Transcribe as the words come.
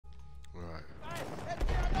Right.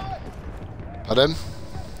 Pardon?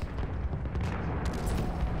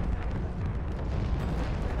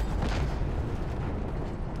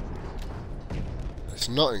 It's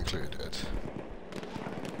not included.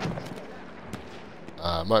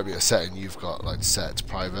 Might be a setting you've got, like set to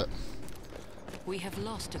private. We have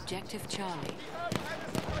lost objective Charlie.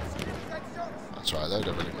 That's right, that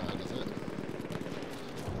don't really matter, does it?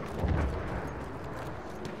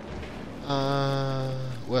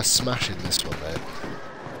 We're smashing this one, mate.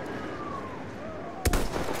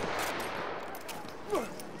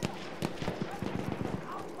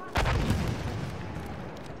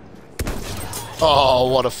 Oh,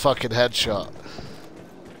 what a fucking headshot.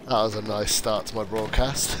 That was a nice start to my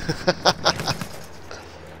broadcast.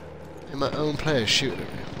 In my own player shooting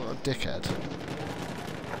at me. What a dickhead.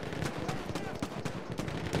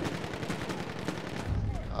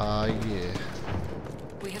 Yeah.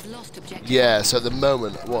 We have lost objective. Yeah, so at the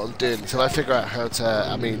moment, what I'm doing, until I figure out how to,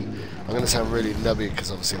 I mean, I'm going to sound really nubby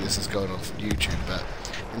because obviously this is going on from YouTube, but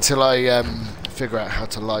until I figure out how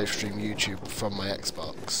to live stream YouTube from my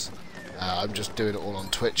Xbox, I'm just doing it all on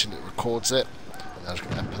Twitch and it records it, and I'm just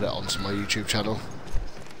going to put it onto my YouTube channel.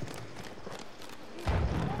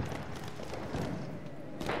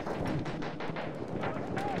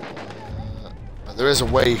 But there is a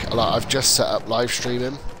way, like, I've just set up live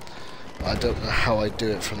streaming. I don't know how I do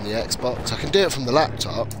it from the Xbox. I can do it from the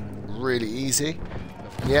laptop, really easy.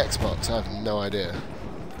 But from the Xbox, I have no idea.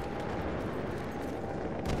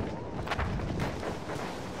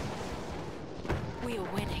 We are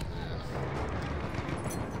winning.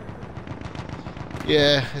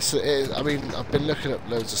 Yeah, I mean, I've been looking at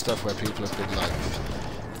loads of stuff where people have been like,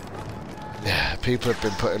 yeah, people have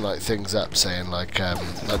been putting like things up saying like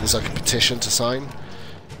there's like a petition to sign.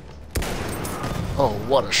 Oh,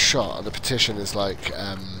 what a shot! And the petition is like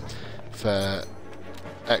for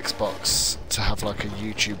Xbox to have like a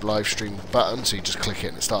YouTube live stream button, so you just click it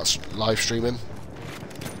and it starts live streaming.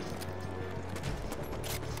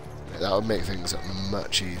 That would make things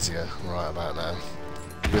much easier right about now.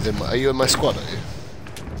 Are you in my squad, are you?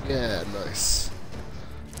 Yeah, nice.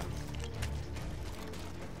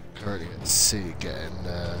 Currently at C, getting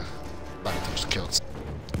backdoshed killed.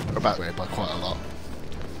 We're about to by quite a lot.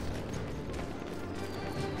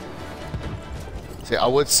 See, I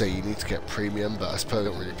would say you need to get premium, but I suppose I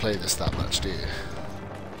don't really play this that much, do you?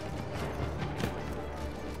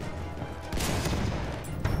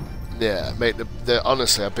 Yeah, mate.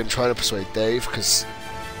 Honestly, I've been trying to persuade Dave because,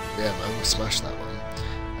 yeah, man, we smashed that one.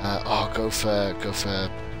 Go for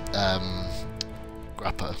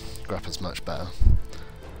Grappa. Grappa's much better.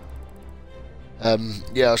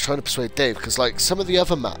 Yeah, I was trying to persuade Dave because, like, some of the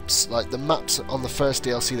other maps, like the maps on the first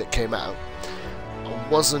DLC that came out, I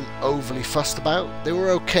wasn't overly fussed about. They were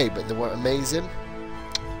okay, but they weren't amazing.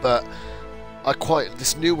 But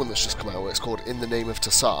this new one that's just come out, where it's called In the Name of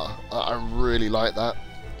Tassar, I really like that.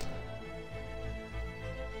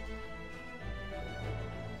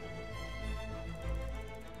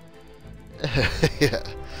 Yeah.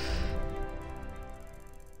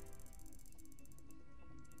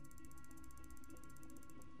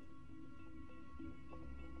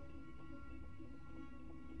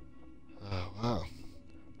 Oh, wow.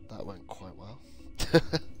 That went quite well. I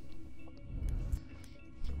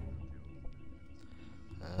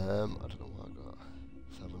don't know what I got.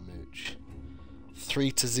 Let's have a mooch.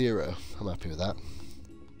 3-0. I'm happy with that.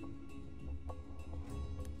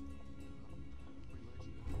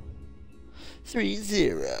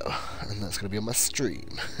 3-0. And that's going to be on my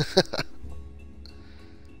stream.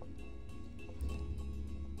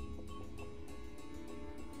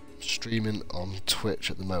 Streaming on Twitch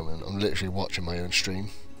at the moment. I'm literally watching my own stream.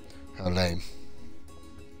 How lame.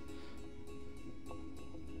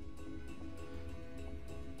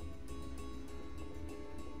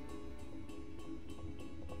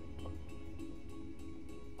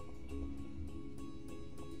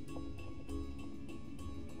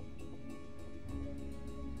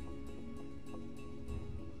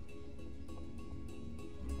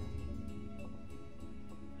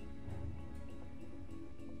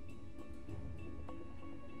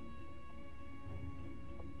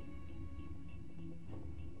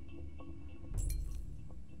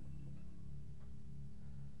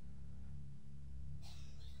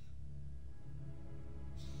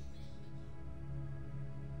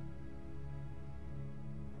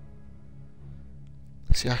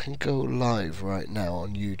 See, I can go live right now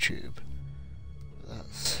on YouTube.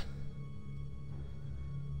 That's...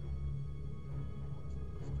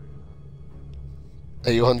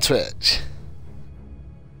 Are you on Twitch?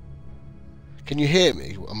 Can you hear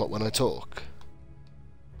me when I talk?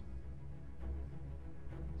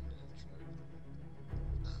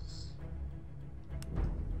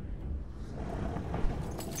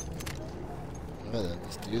 Right then,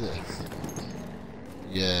 let's do this.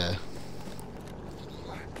 Yeah.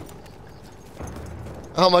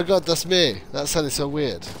 Oh my god, that's me! That sounded so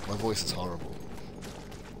weird. My voice is horrible.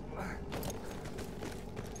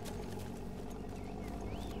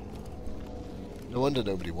 No wonder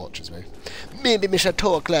nobody watches me. Maybe me should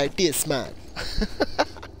talk like this, man.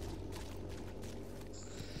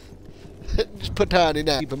 Just put on in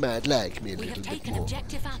people might like me a little bit more.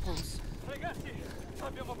 Objective apples.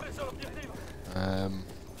 Right,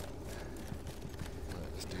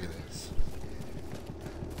 let's do this.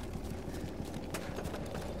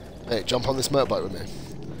 Hey, jump on this motorbike with me.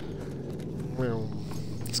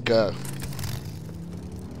 Let's go.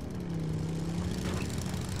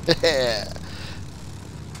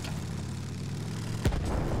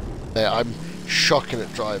 Hey, I'm shocking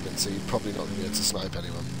at driving, so you're probably not going to be able to snipe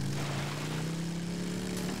anyone.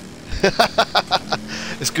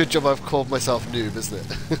 It's a good job I've called myself Noob, isn't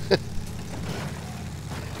it?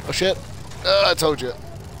 Oh shit! I told you.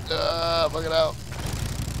 Fuck it out.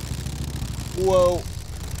 Whoa!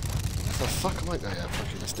 What the fuck am I? Oh yeah,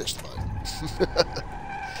 fucking let's ditch the bike.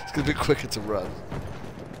 It's gonna be quicker to run.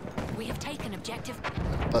 We have taken objective.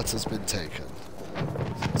 Butter's been taken.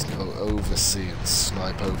 Let's go over C and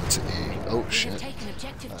snipe over to E. Oh shit!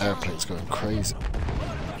 That airplane's going crazy.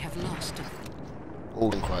 We have lost. All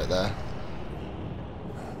right there.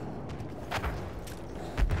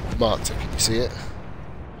 Marked it. Can you see it?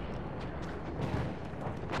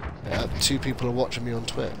 Yeah, 2 people are watching me on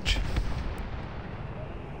Twitch.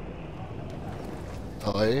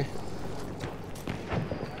 Hi.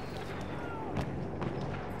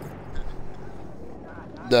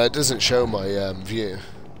 No, it doesn't show my view.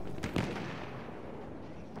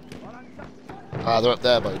 Ah, they're up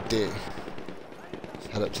there by D. Let's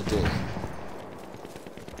head up to D.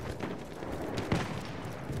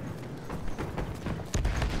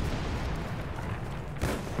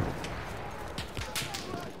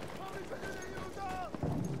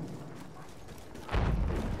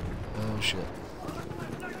 Oh shit.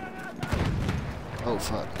 Oh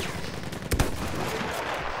fuck.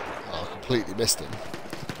 Oh, I completely missed him.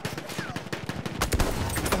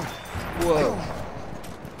 Whoa.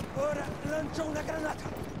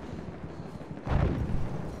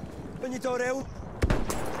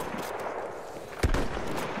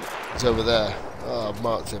 He's over there. Oh, I've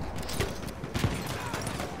marked him.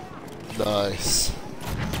 Nice.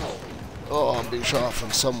 Oh, I'm being shot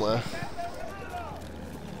from somewhere.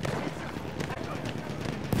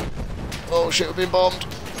 Oh shit, we're being bombed.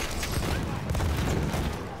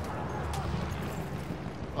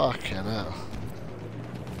 Fucking hell.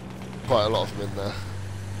 Quite a lot of them in there.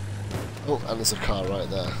 Oh, and there's a car right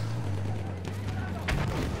there.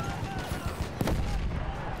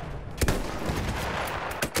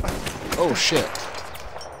 Oh shit.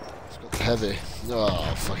 It's got the heavy.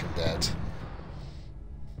 Oh, fucking dead.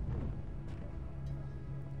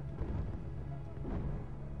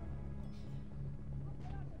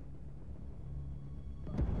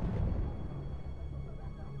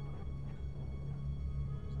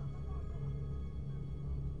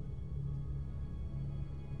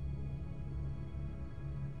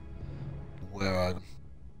 Where are them?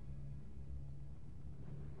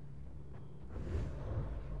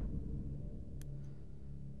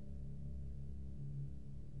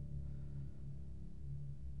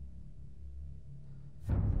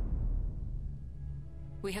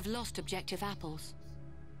 We have lost objective apples.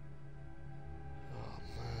 Oh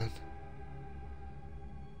man.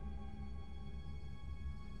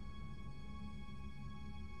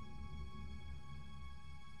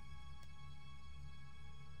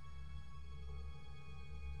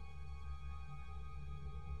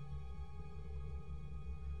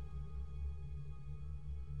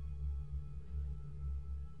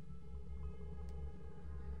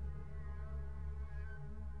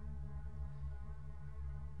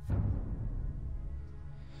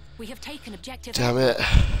 We have taken objective. Damn it.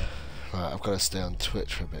 Right, I've got to stay on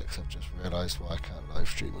Twitch for a bit because I've just realised why I can't live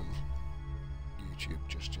stream on YouTube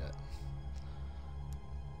just yet.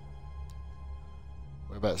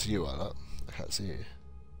 Whereabouts are you, Anna? I can't see you.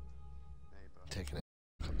 Taking it.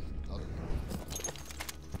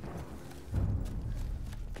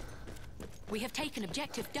 We have taken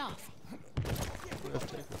objective Duff. We have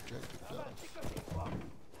taken objective Duff.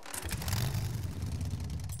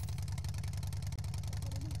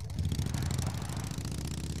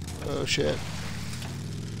 Oh shit.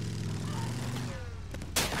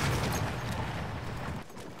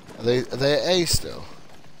 Are they at A still?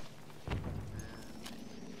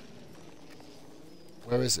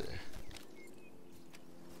 Where is it?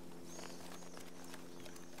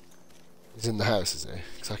 He's in the house, is he?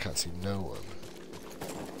 Because I can't see no one.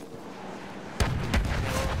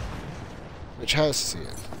 Which house is he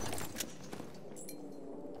in?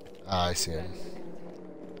 Ah, I see him.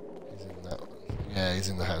 He's in that one. Yeah, he's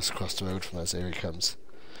in the house across the road from us. Here he comes.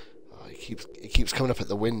 Oh, he keeps coming up at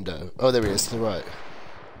the window. Oh, there he is, to the right.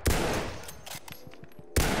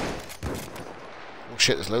 Oh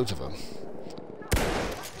shit, there's loads of them.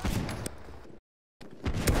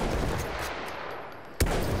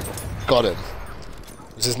 Got him.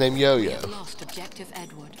 Was his name Yo-Yo? Lost objective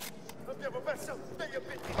Edward.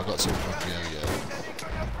 I got some from Yo-Yo.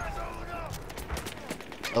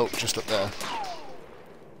 Oh, just up there.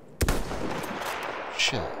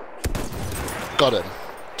 Shit. Got him.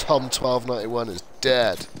 Tom 1291 is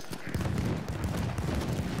dead.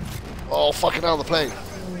 Oh, fucking hell, the plane.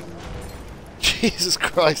 Jesus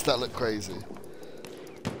Christ, that looked crazy.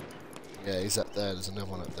 Yeah, he's up there. There's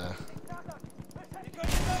another one up there.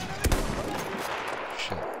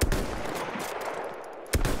 Shit.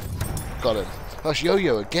 Got him. Oh, it's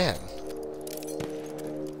Yo-Yo again.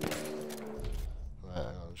 Right, hang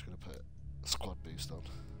on, I'm just going to put a squad boost on.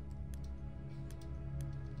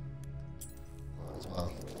 Might as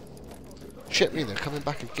well. Shit me, they're coming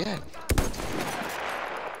back again.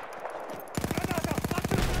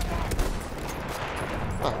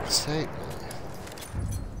 Fuck's sake, mate.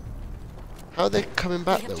 How are they coming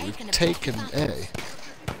back though? We've taken A.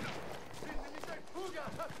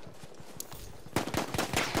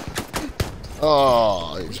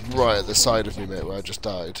 Oh, he's right at the side of me, mate, where I just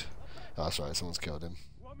died. Oh, that's right, someone's killed him.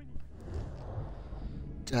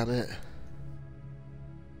 Damn it.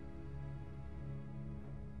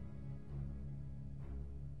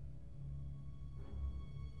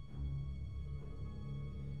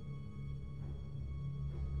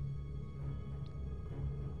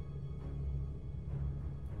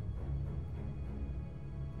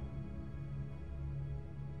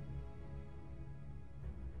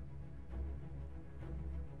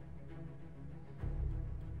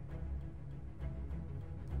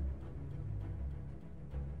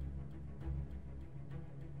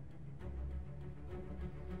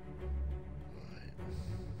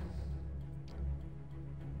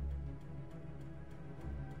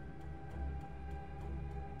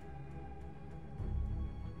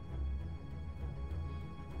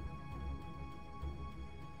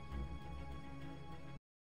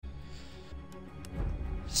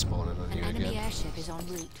 Spawning on you An enemy again. airship is en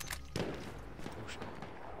route.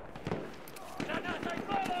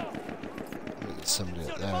 There's somebody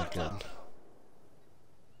up there again.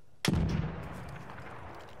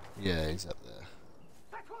 Yeah, he's up there.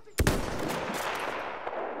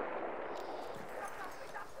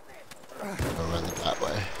 Go around the back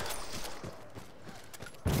way.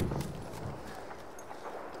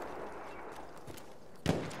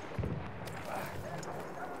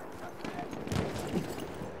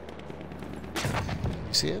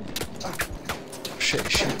 You see him? Oh, shit,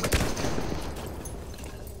 he's shooting.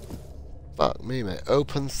 Fuck me, mate.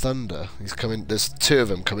 Open thunder. He's coming. There's two of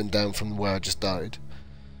them coming down from where I just died.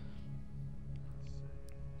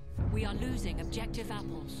 We are losing objective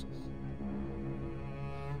apples.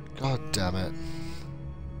 God damn it.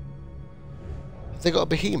 Have they got a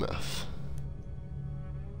behemoth?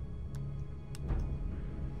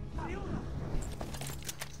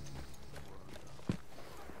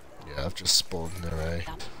 Yeah, I've just spawned in there, eh?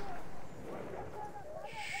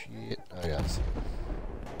 Shit. Oh, yeah, I see him.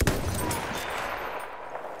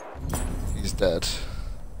 He's dead.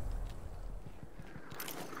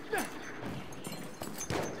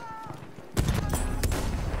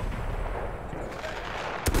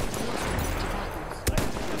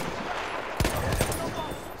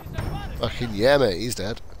 Fucking yeah, mate, he's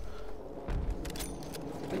dead.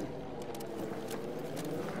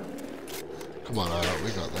 Come on, Arnold,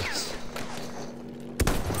 we got this.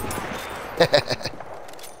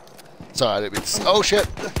 Sorry, I didn't mean to. Oh shit!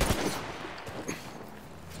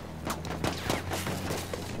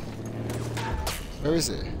 Where is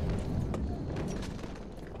he?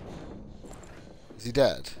 Is he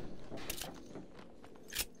dead?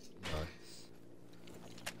 Nice.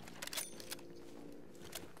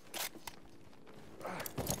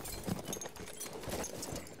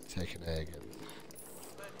 Take an egg.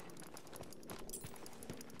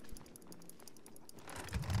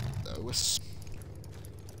 No, we're.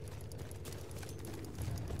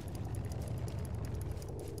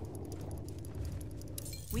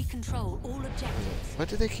 We control all objectives. Where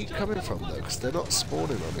do they keep coming from though? Because they're not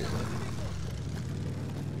spawning on me.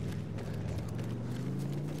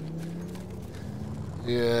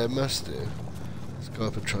 Yeah, must do. Let's go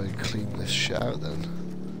up and try and clean this shit out then.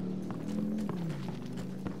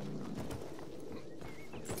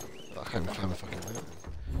 I can't even climb a fucking mountain.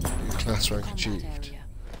 New class rank Combat achieved. area.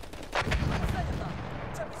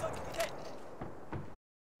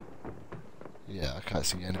 Yeah, I can't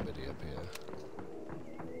see anybody up here.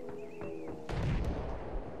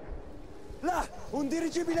 Là, un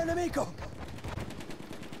dirigibile nemico.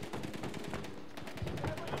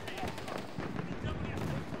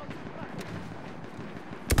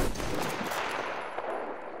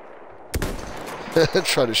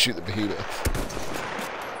 Trying to shoot the behemoth.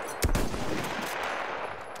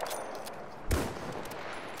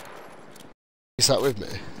 Is that with me?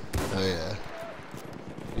 Oh yeah.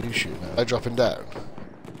 You shoot now. Am I dropping down?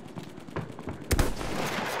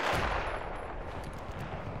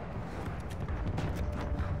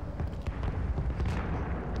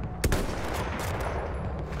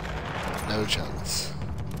 No chance.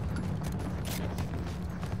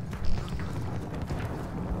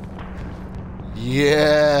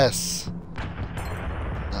 Yes!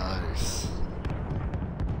 Nice.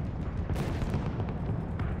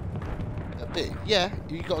 Yeah,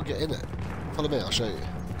 you gotta get in it. Follow me, I'll show you.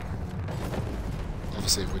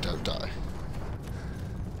 Obviously, if we don't die.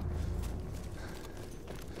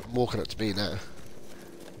 I'm walking up to B now.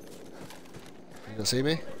 You gonna see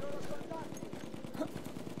me?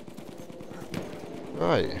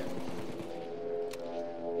 Right.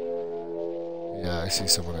 Yeah, I see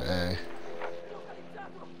someone at A.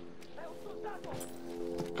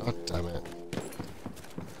 God damn it.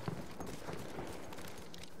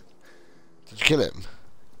 Did you kill him?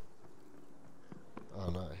 Oh,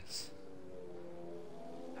 nice.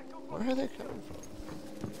 Where are they coming from?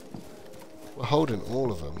 We're holding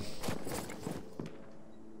all of them.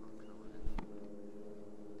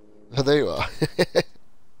 Oh, there you are.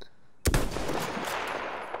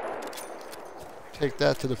 Take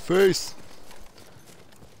that to the face.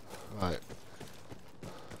 Right.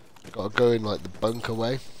 Gotta go in like the bunker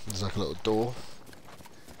way. There's like a little door.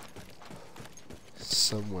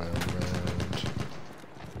 Somewhere around.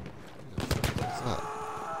 What's that?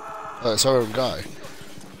 Oh, it's our own guy.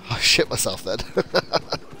 I shit myself then.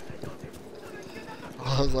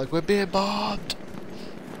 I was like, we're being bombed.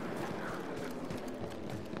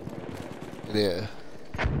 In here.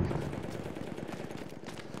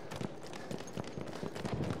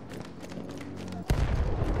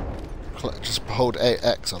 Just hold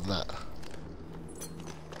AX on that.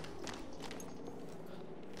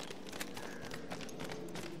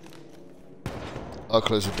 I'll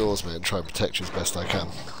close the doors, mate, and try and protect you as best I can.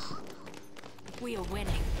 We are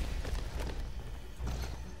winning.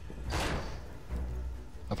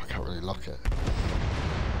 I can't really lock it.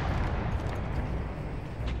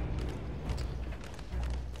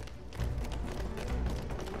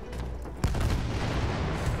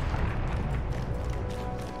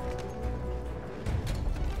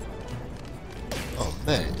 Oh,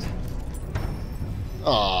 mate.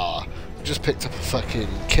 Ah, just picked up a fucking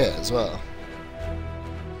kit as well.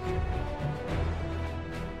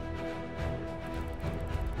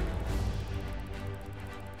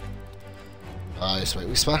 Nice, mate.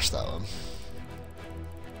 We smashed that one.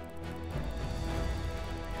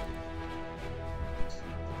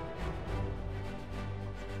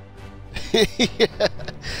 Yeah.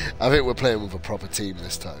 I think we're playing with a proper team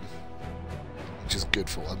this time, which is good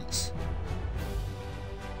for once.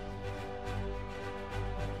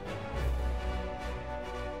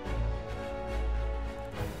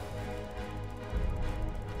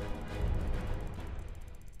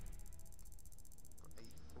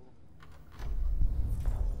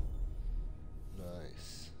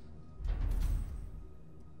 Nice.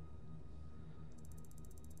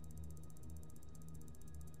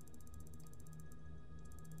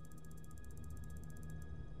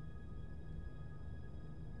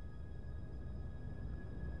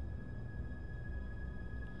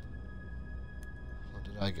 What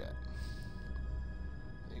did I get?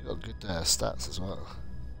 You got good stats as well.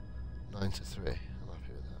 9 to 3. I'm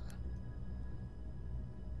happy with that.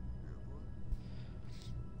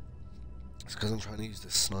 It's because I'm trying to use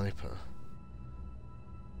this sniper.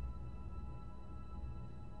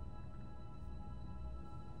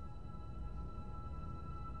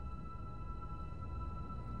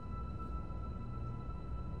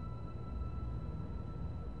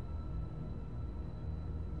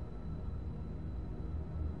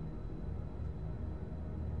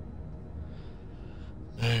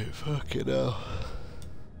 No, fucking hell.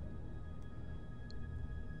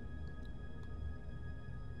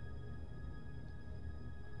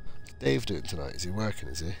 What's Dave doing tonight? Is he working,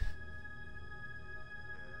 is he?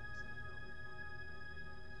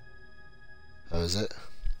 Oh, is it?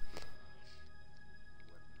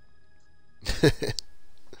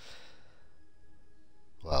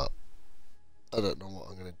 Well, I don't know what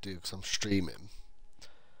I'm going to do because I'm streaming.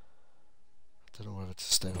 I don't know whether to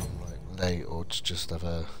stay on like late or to just have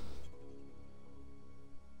a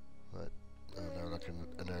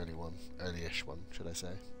early one, early-ish one, should I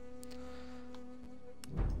say.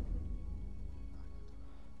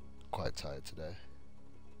 Quite tired today.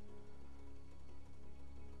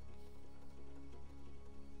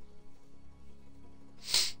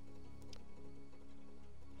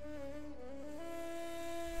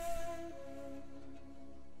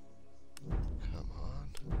 Come on.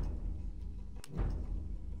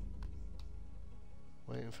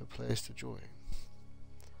 Waiting for players to join.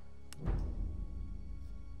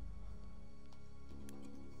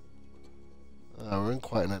 We're in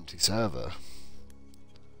quite an empty server.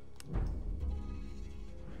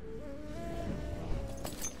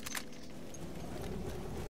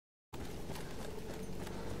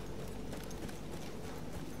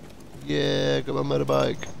 Yeah, got my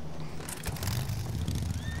motorbike.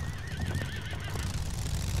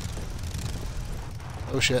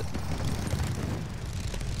 Oh shit.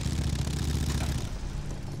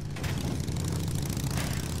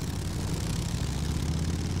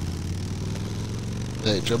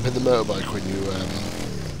 Hey, jump in the motorbike when you,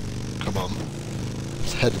 come on.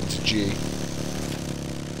 Let's head into G.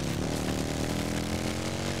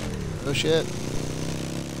 Oh shit.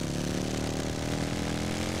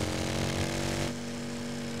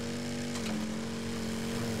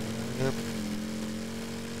 Yep.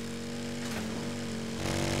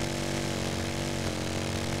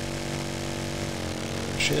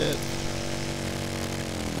 Oh shit.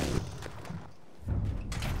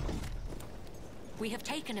 We have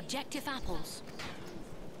taken objective apples.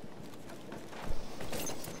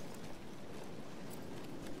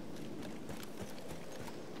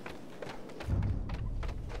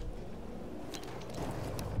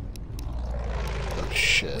 Oh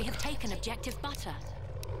shit. We have taken objective butter.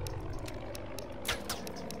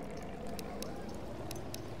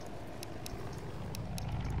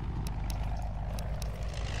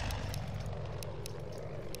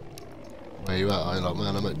 Where you at, Ilok?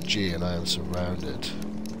 Man, I'm at G and I am surrounded.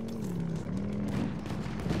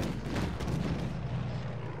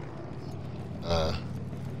 No,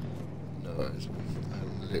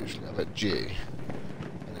 I'm at G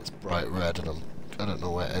and it's bright red and I don't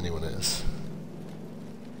know where anyone is.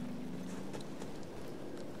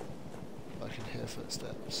 I can hear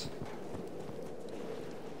footsteps.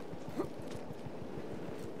 I'm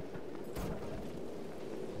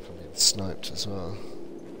being sniped as well.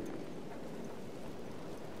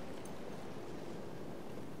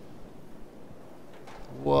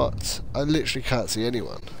 What? I literally can't see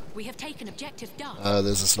anyone. We have taken objective dark.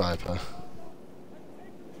 There's a sniper.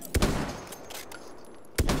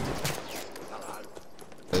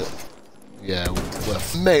 Yeah,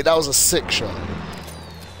 mate, that was a sick shot.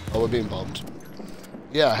 Oh, we're being bombed.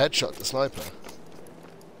 Yeah, I headshot the sniper.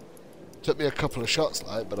 Took me a couple of shots,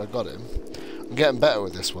 like, but I got him. I'm getting better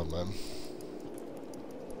with this one, man.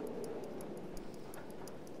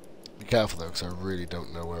 Be careful though, because I really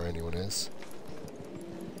don't know where anyone is.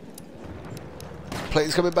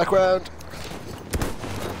 Plane's coming back round.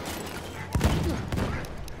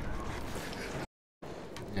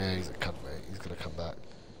 Yeah, he's a cunt, mate. He's gonna come back.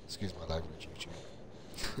 Excuse my language, YouTube.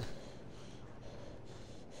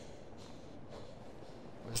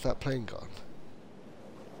 Where's that plane gone?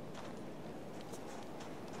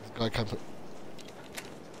 There's a guy coming.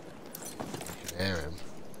 I can hear him.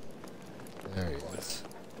 There he is.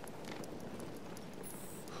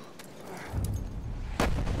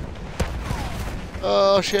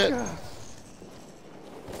 Oh shit!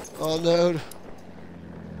 Oh no!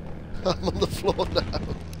 I'm on the floor now.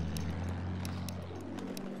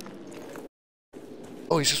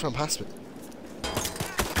 Oh, he's just run past me.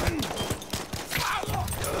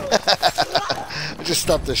 I just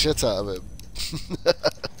stabbed the shit out of him.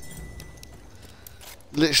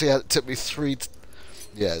 Literally, it took me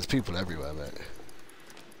yeah, there's people everywhere, mate.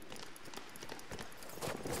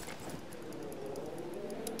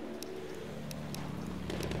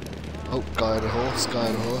 Oh, guy on a horse, guy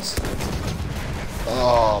on a horse.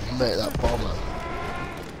 Oh, mate, that bomber.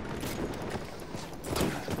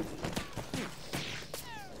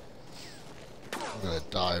 I'm gonna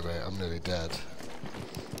die, mate. I'm nearly dead.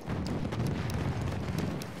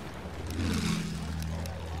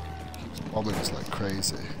 He's bombing us like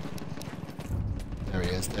crazy. There he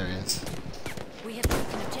is, there he is. We have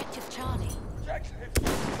taken objective Charlie.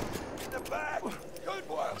 In the back. Good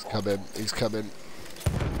work. He's coming, he's coming.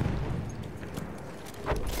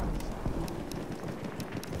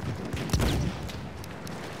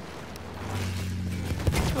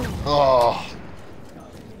 Oh,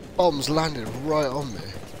 bombs landed right on me.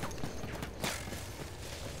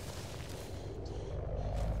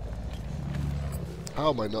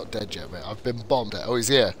 How am I not dead yet, mate? I've been bombed. Oh, he's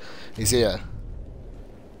here. He's here.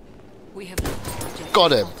 We have lost objective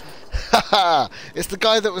Got him. butter. Haha! It's the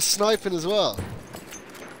guy that was sniping as well.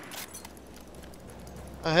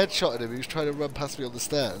 I headshotted him. He was trying to run past me on the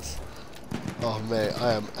stairs. Oh mate,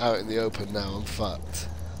 I am out in the open now. I'm fucked.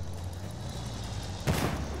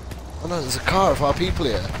 Oh no, there's a car of our people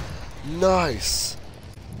here. Nice.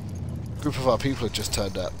 A group of our people have just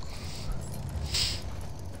turned up.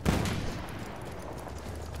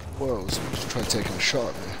 Whoa, someone's trying to take a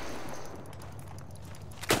shot at me.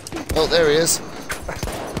 Oh, there he is.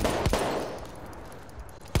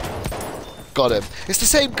 Got him. It's the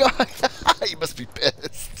same guy. He must be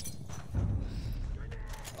pissed.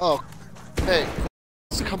 Oh, hey.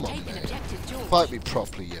 Come on, Taken mate. objective George. Fight me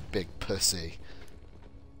properly, you big pussy.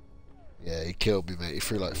 Yeah, he killed me, mate. He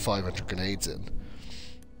threw like 500 grenades in.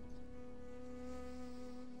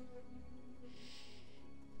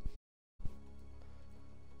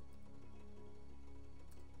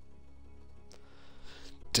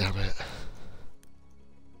 Damn it.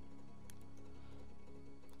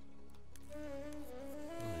 Oh,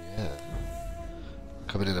 yeah.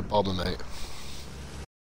 Coming in a bomber, mate.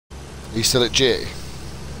 Are you still at G?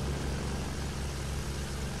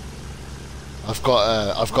 I've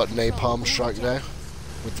got napalm strike now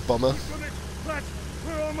with the bomber.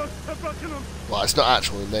 We're almost to Buckingham. Well, it's not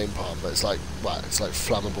actual napalm, but it's like, well, it's like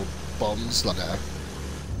flammable bombs. Like that.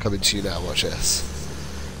 Coming to you now. Watch this.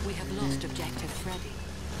 We have lost objective Freddy.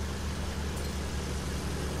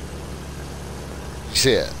 You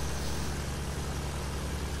see it?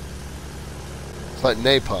 It's like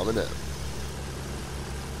napalm, isn't it?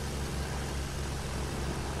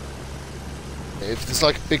 If there's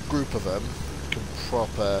like a big group of them, you can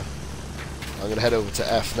proper. I'm gonna head over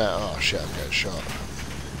to F now. Oh shit, I'm getting shot.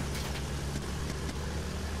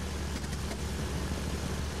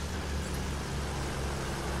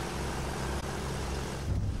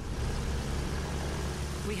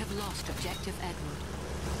 We have lost objective Edward.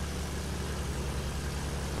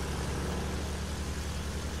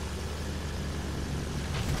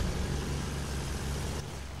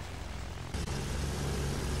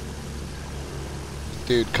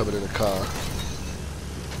 Dude coming in a car.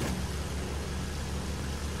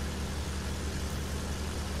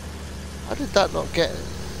 How did that not get him?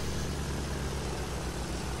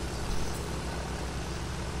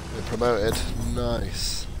 Been promoted.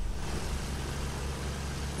 Nice.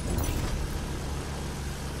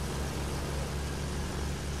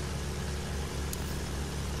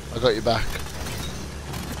 I got you back.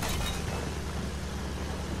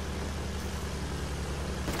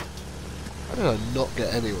 How did I not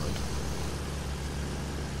get anyone?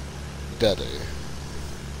 Dead, are you?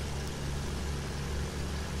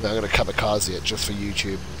 No, I'm gonna kamikaze it just for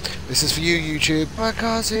YouTube. This is for you, YouTube.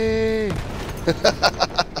 Kamikaze!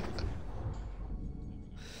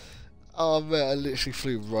 Oh man, I literally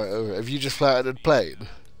flew right over it. Have you just flattened a plane?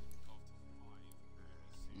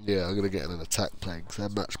 Yeah, I'm gonna get in an attack plane because they're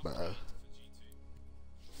much better.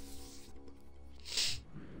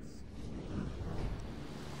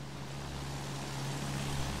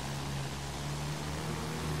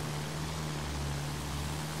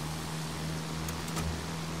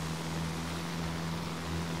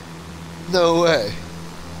 No way.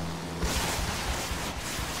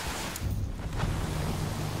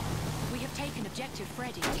 We have taken objective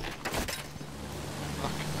Freddy. Fucking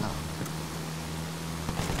hell.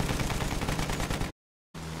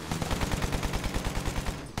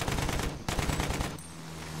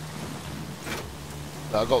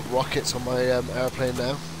 I got rockets on my airplane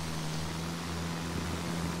now.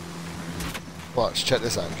 Watch, check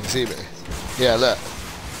this out. You can see me. Yeah, look.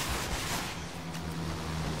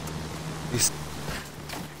 He's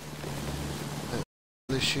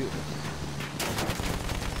shooting.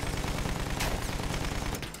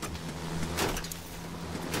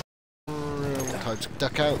 Time to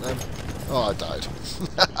duck out then. Oh, I died.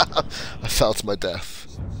 I fell to my death.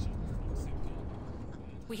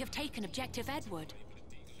 We have taken objective Edward.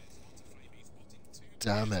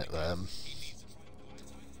 Damn it, man.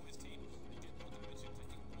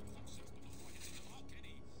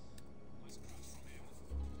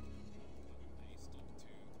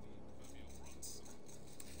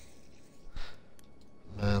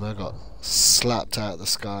 Man, I got slapped out of the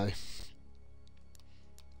sky.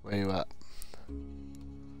 Where you at?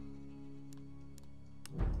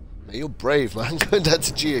 Man, you're brave, man. Going down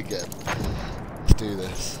to G again. Let's do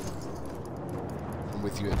this. I'm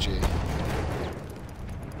with you at G.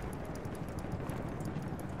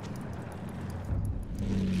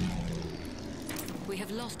 We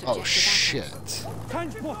have lost Oh objective shit.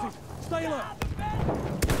 Tank spotted. Stay alert.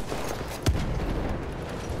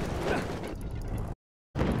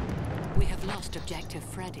 We have lost lost objective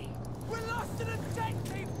Freddy. We lost an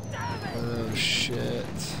objective, damn it! Oh shit.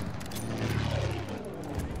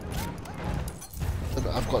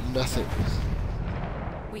 I've got nothing.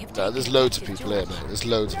 We have No, taken there's loads of objective people here, George. mate. There's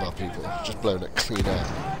loads of our people. Just blown it clean out.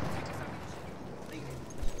 Yeah,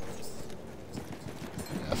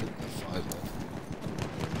 I think we're fine,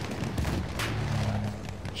 man.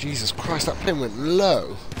 Jesus Christ, that plane went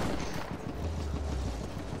low.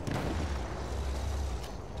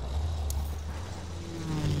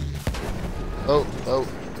 Oh, oh.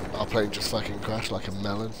 Our plane just fucking crashed like a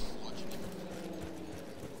melon.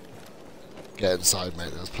 Get inside,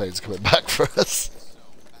 mate. Those planes coming back for us.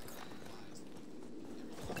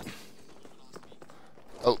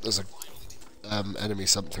 Oh, there's a enemy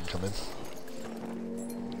something coming.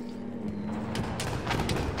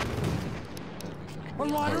 A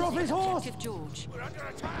rider off his horse! Objective George. We're under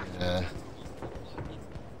attack! Yeah.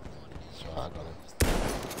 That's right, I got him.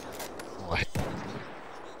 Oh,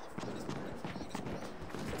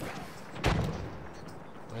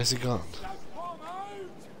 where's he gone?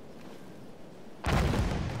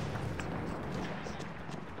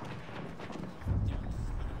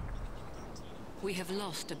 We have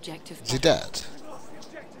lost objective Is he Butter. dead? We lost the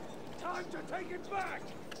objective! Time to take it back!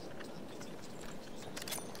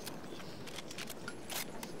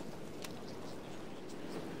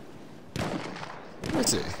 Where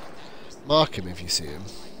is he? Mark him if you see him.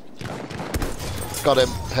 Got him.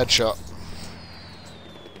 Headshot.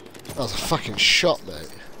 That was a fucking shot, mate.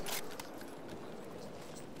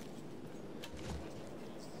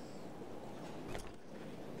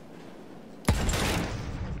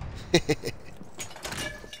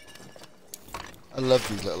 I love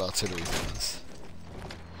these little artillery things.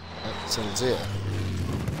 Oh, someone's here.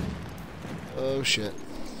 Oh shit.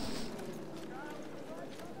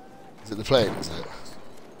 Is it the plane, is it?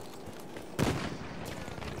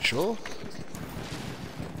 Sure?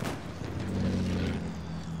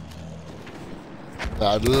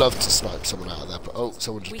 I'd love to snipe someone out of there, but oh,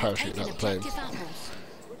 someone just We have parachuted taken out the plane. objective apples.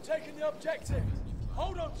 We've taken the objective!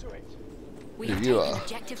 Hold on to it! We Who have you taken are?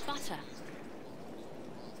 objective Butter.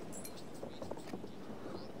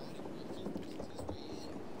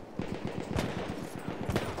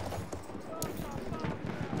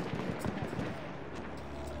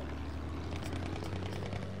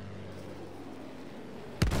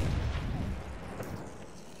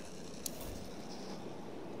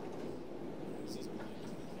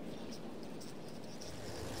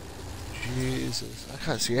 Jesus, I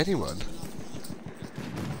can't see anyone.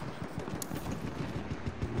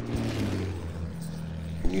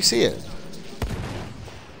 Can you see it?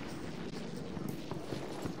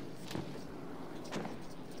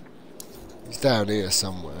 He's down here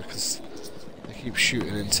somewhere, because they keep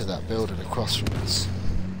shooting into that building across from us.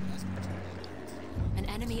 An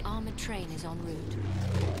enemy armored train is en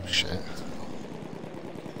route. Shit.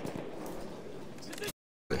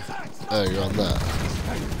 Oh, you're on that.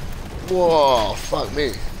 Whoa, fuck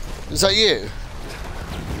me. Is that you?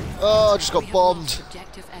 Oh, I just We got have bombed. lost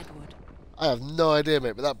objective Edward. I have no idea,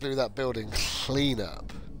 mate, but that blew that building clean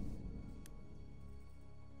up.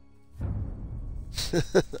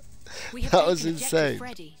 We have That was taken objective insane.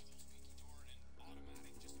 Freddy.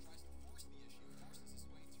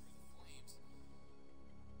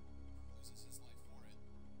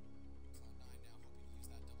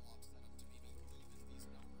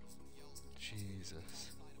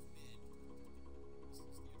 Jesus.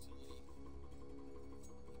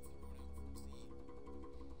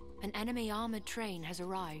 An enemy armored train has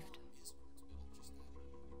arrived.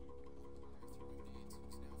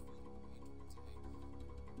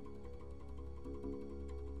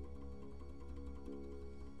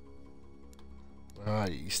 Where are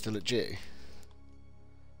you? You still at G?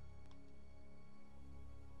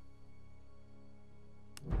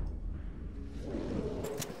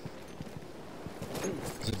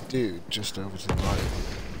 There's a dude just over to the right.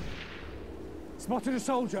 Spotted a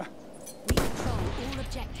soldier! We control all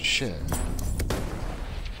objectives. Shit. Come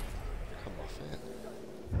off it.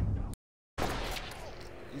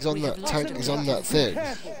 He's on We that have tank, lost he's on that objective. thing.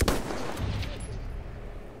 Careful!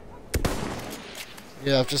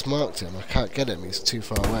 Yeah, I've just marked him. I can't get him, he's too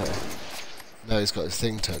far away. No, he's got his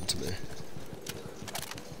thing turned to me.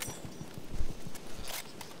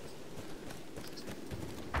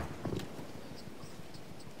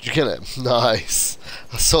 Did you kill him? Nice.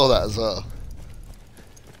 I saw that as well.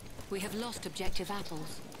 We have lost objective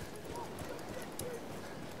apples.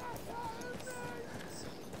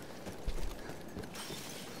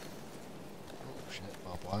 Oh shit,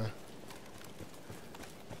 barbed wire.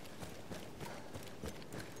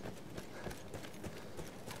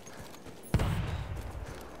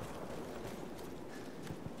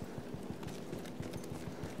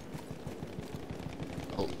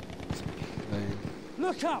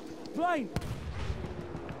 Look up! Plane!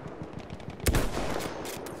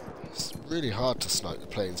 It's really hard to snipe the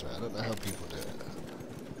planes, man. I don't know how people do it.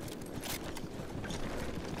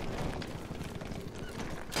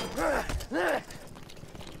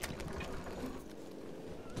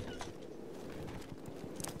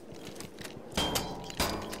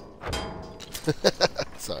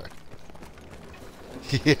 Sorry.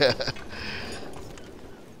 Yeah.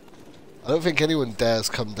 I don't think anyone dares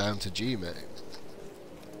come down to G, mate.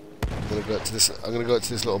 I'm gonna go to this. I'm gonna go to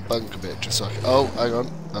this little bunker bit just so I can. Oh, hang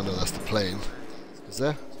on. Oh no, that's the plane. Is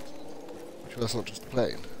there? Sure, that's not just the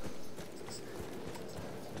plane.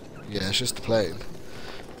 Yeah, it's just the plane.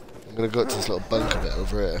 I'm gonna go to this little bunker bit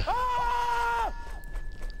over here.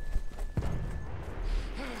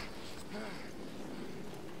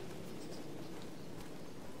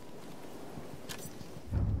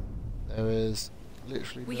 There is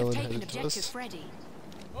literally We no have one taken headed to objective us. Freddy.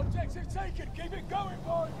 Objective taken. Keep it going,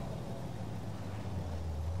 boy.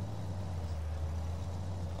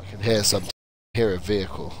 I can hear hear a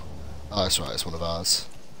vehicle. Oh, that's right, it's one of ours.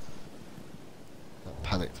 That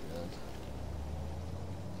panicked me then.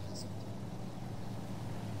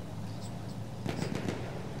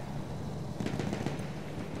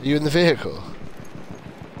 Are you in the vehicle?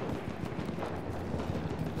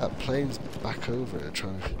 That plane's back over it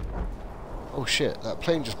trying to... Oh shit, that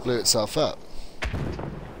plane just blew itself up.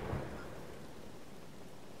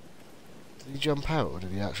 Did he jump out or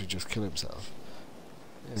did he actually just kill himself?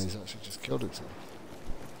 Yeah, he's actually just killed himself.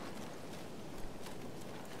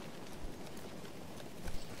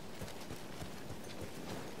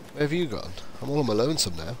 Where have you gone? I'm all on my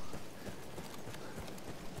lonesome now.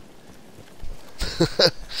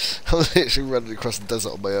 I'm literally running across the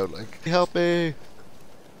desert on my own, like, help me!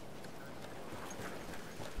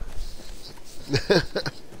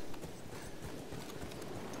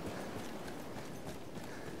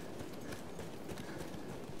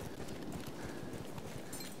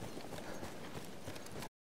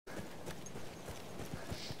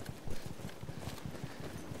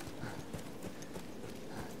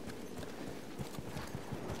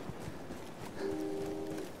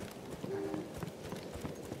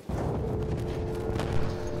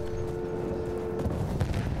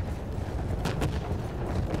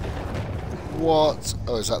 What?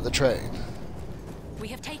 Oh, is that the train? We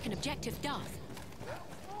have taken objective Duff.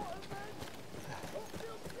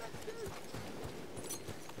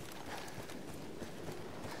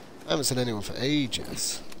 I haven't seen anyone for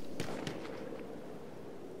ages.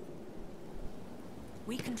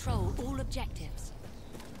 We control all objectives.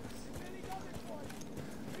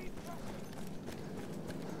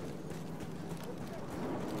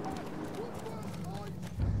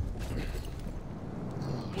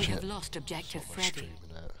 We have lost objective Freddy. Streaming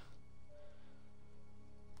out.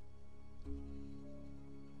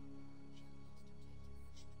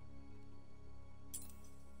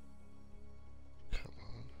 Come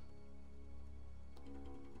on.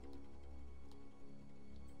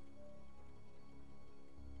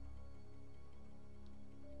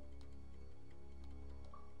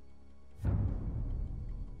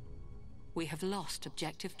 We have lost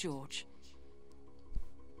objective George.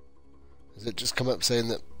 Has it just come up saying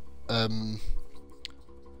that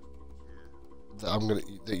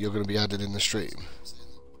that you're gonna be added in the stream?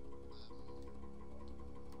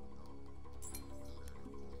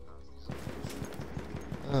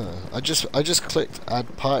 I just clicked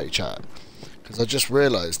add party chat because I just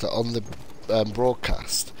realised that on the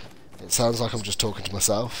broadcast it sounds like I'm just talking to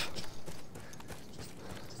myself.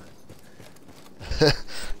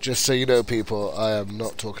 Just so you know, people, I am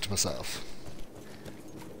not talking to myself.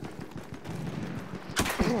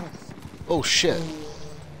 Oh shit!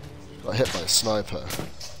 Got hit by a sniper.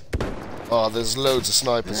 Oh, there's loads of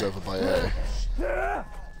snipers over by A. I'll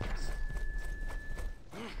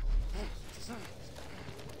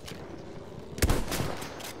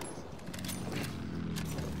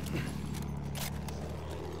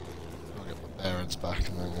get my bearings back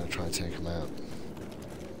and then I'm going to try and take them out.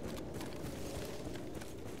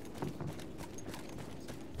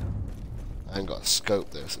 I ain't got a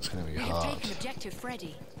scope though, so it's going to be hard. We have taken objective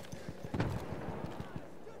Freddy.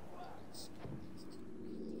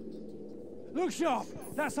 Look sharp!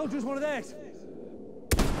 That soldier's one of theirs!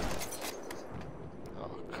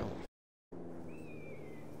 Oh, come on.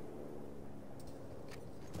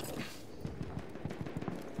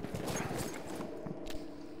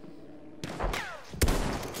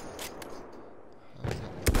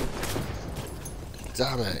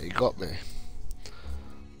 Damn it, he got me.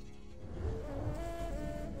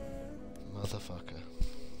 Motherfucker.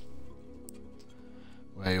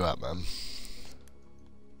 Where you at, man?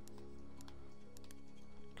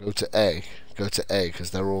 Go to A. Go to A,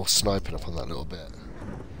 because they're all sniping up on that little bit.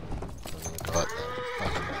 I'm going to go up there.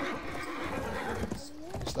 Back up.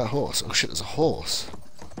 What's that horse? Oh shit, there's a horse.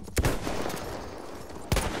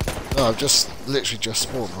 No, I've just literally just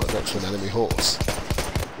spawned right next to an enemy horse.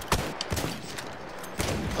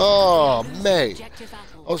 Oh, mate.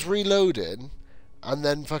 I was reloading and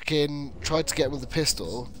then fucking tried to get him with the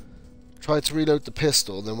pistol. Tried to reload the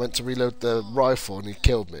pistol, then went to reload the rifle and he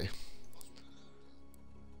killed me.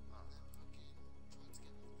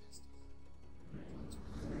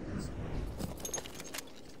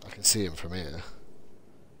 I can see him from here.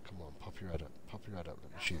 Come on, pop your head up. Pop your head up,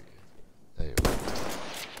 let me shoot you. There you go.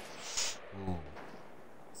 Ooh.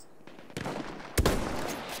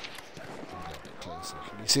 Closer.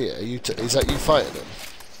 Can you see it? Are you is that you fighting him?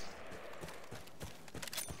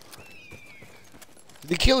 Did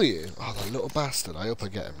he kill you? Oh, that little bastard. I hope I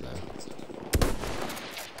get him now.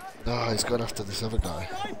 No, he's going after this other guy.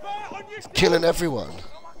 He's killing everyone.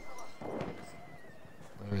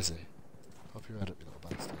 Where is he? Pop your head up, you little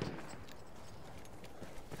bastard.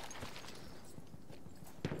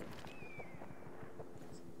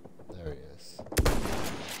 There he is.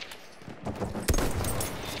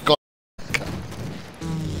 God.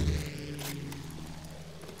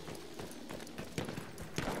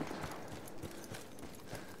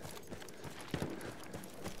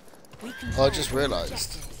 Oh, I just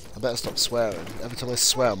realised. I better stop swearing. Every time I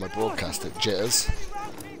swear on my broadcast, it jitters.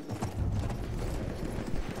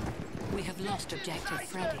 We have lost objective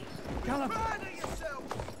Freddy.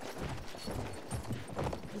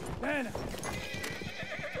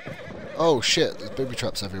 Oh shit, there's booby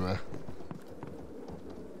traps everywhere.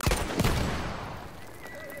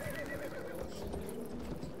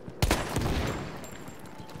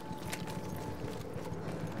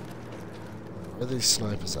 Where are these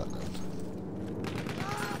snipers at then?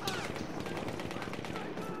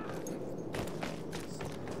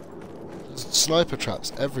 There's sniper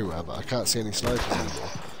traps everywhere, but I can't see any snipers anymore.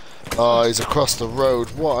 Oh, he's across the road.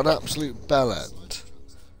 What an absolute bellend.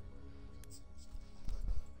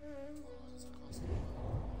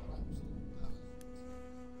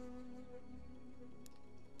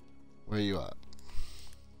 Where are you at?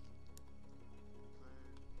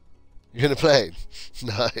 You're in a plane?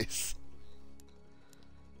 Nice.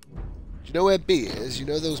 Do you know where B is? You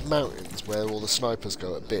know those mountains where all the snipers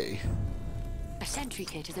go at B? A sentry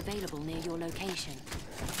kit is available near your location.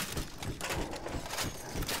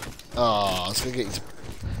 Oh, I was gonna get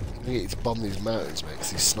you to bomb these mountains, mate,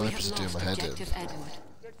 because these snipers are doing my head in.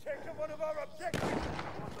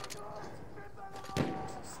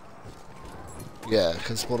 Yeah,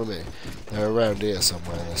 because what I mean, they're around here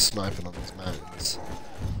somewhere, they're sniping on these mountains.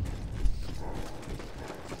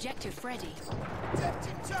 Objective Freddy.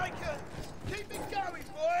 Keep it going,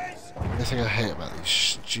 boys. The only thing I hate about these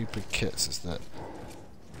stupid kits is that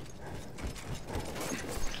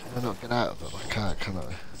can I not get out of them? I can't, can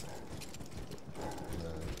I?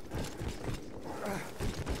 No.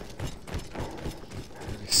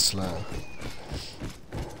 Really slow.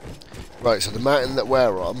 Right, so the mountain that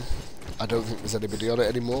we're on, I don't think there's anybody on it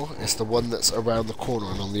anymore. It's the one that's around the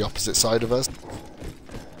corner and on the opposite side of us.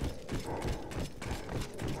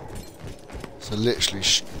 So literally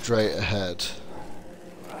straight ahead.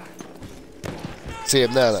 See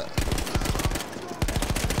him there, look.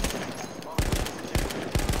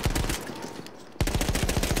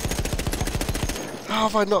 How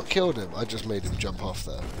have I not killed him? I just made him jump off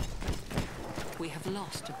there. We have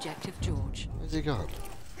lost objective George. Where's he gone?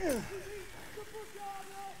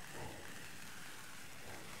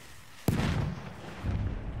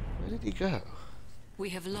 Where did he go? We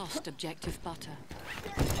have lost objective Butter.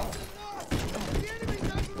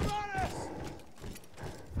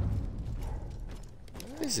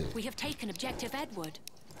 Where is he? We have taken objective Edward.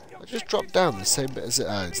 I just dropped down the same bit as it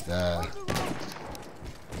is. There.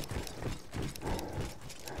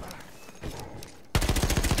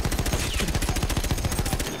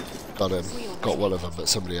 Got him. Got one of them, but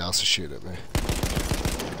somebody else is shooting at me.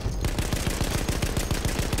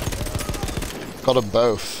 Got them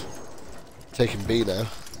both. Taking B now.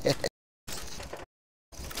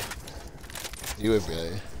 You with me, are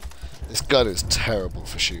you? This gun is terrible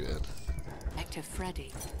for shooting. Active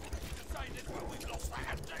Freddy.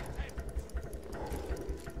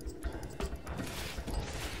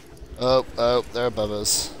 Oh, they're above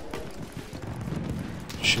us.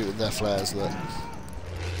 Shooting their flares, look.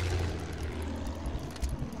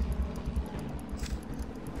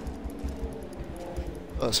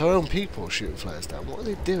 Oh, it's our own people shooting flares down. What are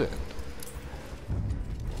they doing?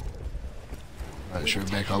 Right, should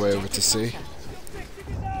we make our way over to C?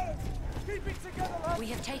 We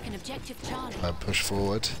have taken objective Charlie. And push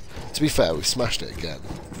forward. To be fair, we smashed it again.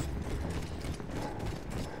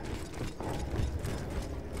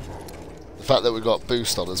 The fact that we got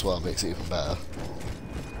boost on as well makes it even better.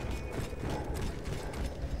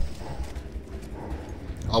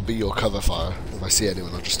 I'll be your cover fire. If I see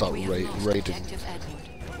anyone, I'll just start raiding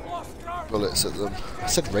bullets at them. I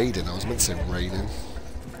said raiding, I was meant to say raining.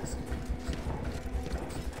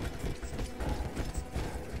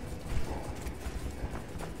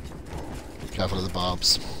 Careful of the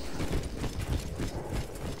barbs.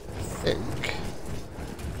 I think.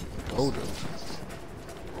 Golden.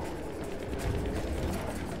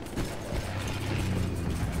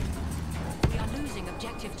 We are losing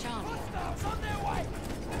objective Charlie.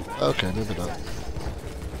 Okay, maybe not.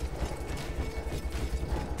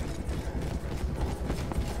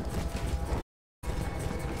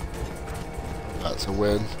 That's a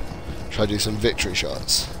win. Try to do some victory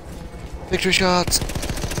shots. Victory shots!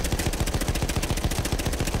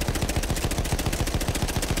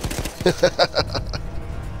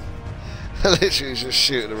 Literally just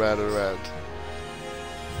shooting around and around.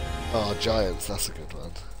 Oh, giants, that's a good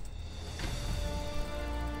one.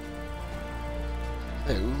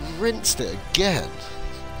 They rinsed it again.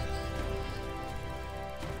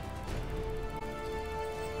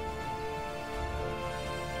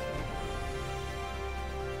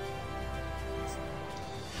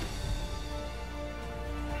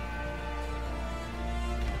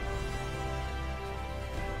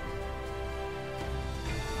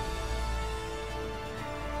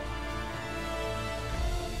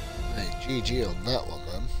 GG on that one,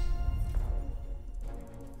 man.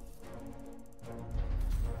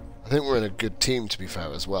 I think we're in a good team, to be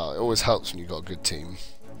fair, as well. It always helps when you've got a good team.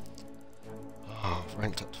 Oh, I've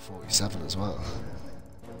ranked up to 47 as well.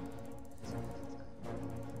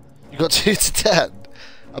 You got 2 to 10?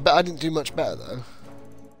 I bet I didn't do much better, though.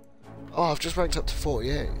 Oh, I've just ranked up to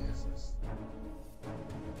 48.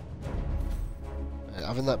 Hey,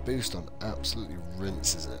 having that boost on absolutely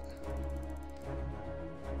rinses it.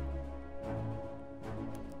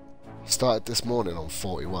 Started this morning on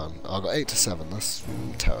 41. I got 8 to 7. That's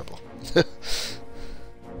terrible. It's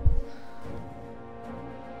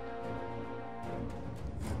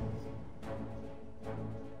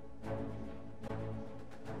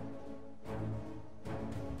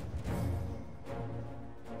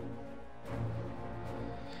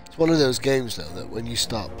one of those games though that when you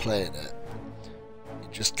start playing it, you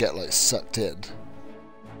just get like sucked in.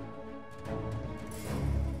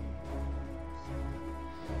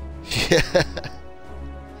 Yeah.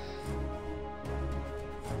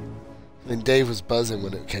 I mean, Dave was buzzing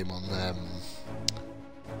when it came on.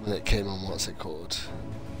 What's it called?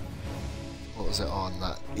 What was it on?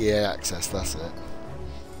 That EA Access. That's it.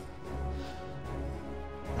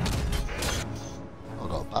 I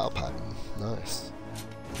got a battle pack. Nice.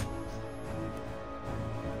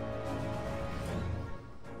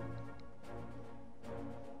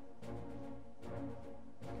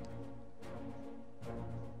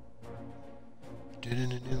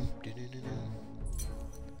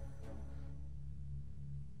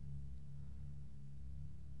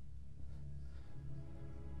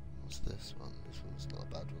 What's this one? This one's not a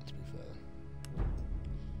bad one, to be fair.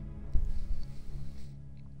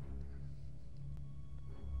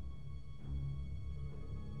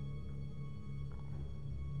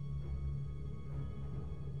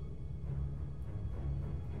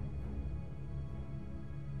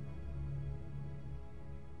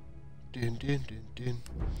 Dun, dun, dun, dun.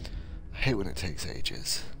 I hate when it takes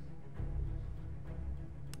ages.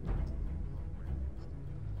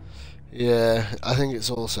 Yeah, I think it's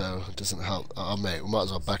also it doesn't help. Oh mate, we might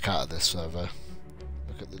as well back out of this server.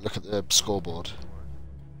 Look at the scoreboard.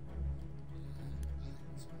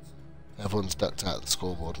 Everyone's ducked out of the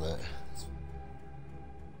scoreboard, mate.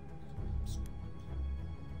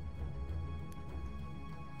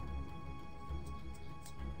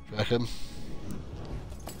 Do you reckon?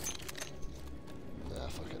 Yeah,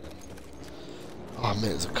 fuck it then. Oh mate,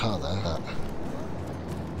 there's a car there.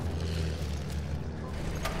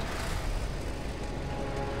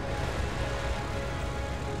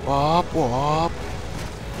 Wop wop.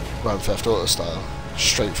 Grand Theft Auto style.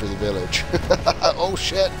 Straight through the village. Oh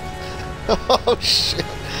shit. Oh shit.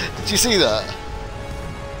 Did you see that?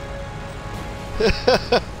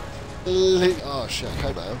 Oh shit, I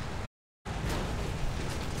came out.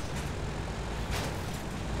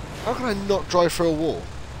 How can I not drive through a wall?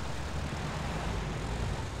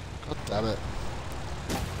 God damn it.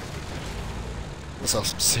 Let's have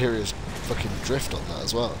some serious fucking drift on that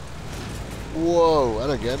as well. Whoa,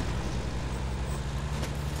 and again.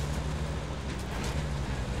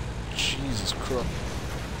 Jesus Christ.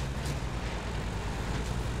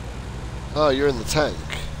 Oh, you're in the tank.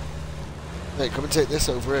 Mate, come and take this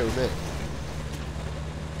over here with me.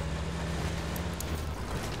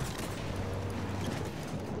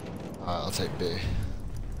 Alright, I'll take B.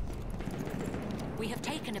 We have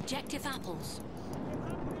taken objective apples.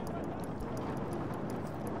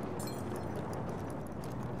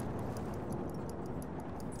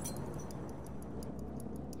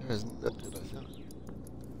 There is no good, I think.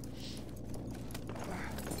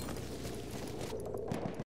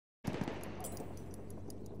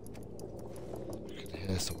 I can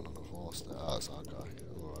hear someone on the horse there. Oh, it's our guy.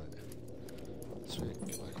 Alright. Sweet,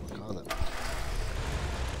 get back on the car then.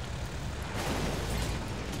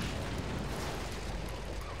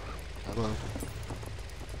 Come on.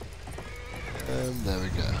 And there we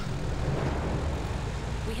go.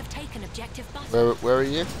 We have taken objective butter. Where are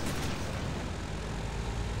you?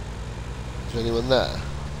 Is there anyone there?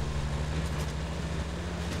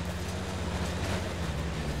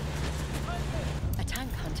 A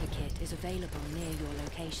tank hunter kit is available near your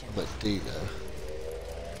location. I'm at D now.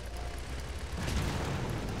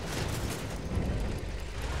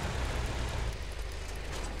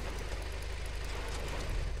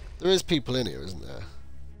 There is people in here, isn't there?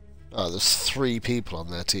 Oh, there's 3 people on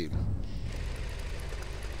their team.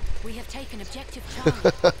 We have taken objective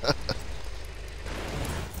Charlie.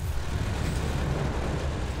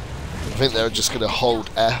 I think they're just going to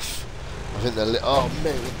hold F. I think they're oh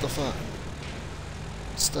mate, what the fuck?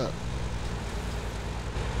 Stop.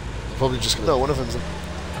 They're probably just going to... No, one of them's... I'm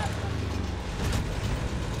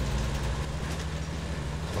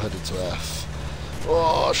headed to F.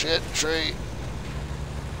 Oh shit, tree.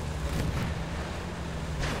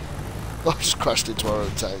 I just crashed into our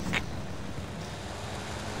own tank.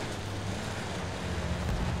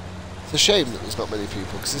 It's a shame that there's not many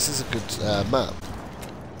people, because this is a good map.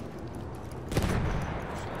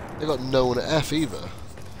 They got no one at F either.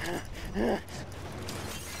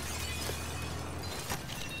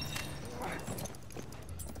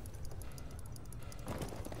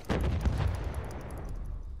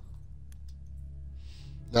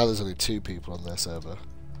 Now there's only 2 people on their server.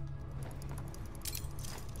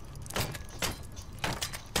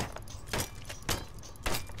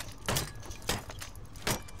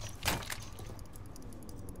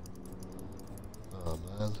 Oh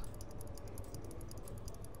man.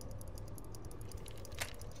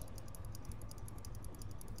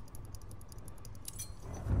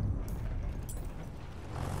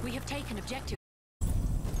 We have taken objective.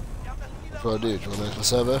 What do I do? Do you want to make a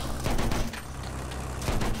server?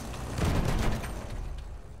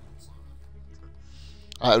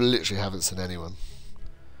 I literally haven't seen anyone.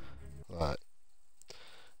 Right.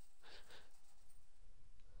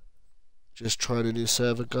 Just trying a new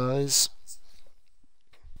server, guys.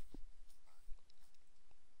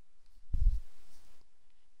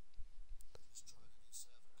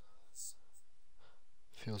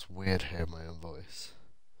 Feels weird hearing my own voice.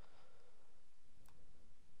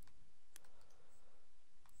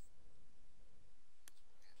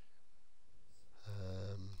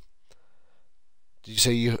 Did you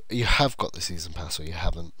say you have got the season pass or you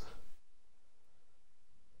haven't?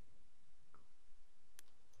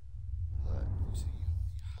 Right.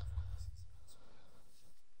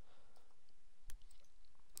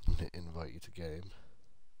 I'm going to invite you to game.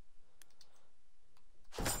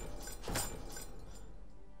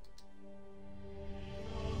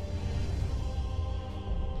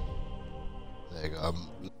 There you go.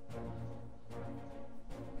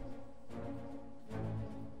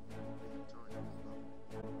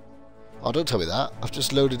 Oh, don't tell me that. I've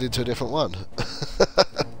just loaded into a different one.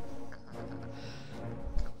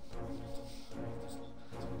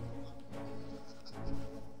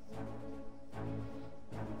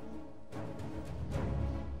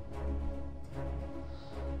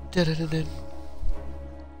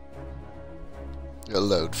 It'll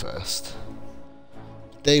load first.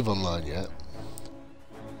 Dave online yet?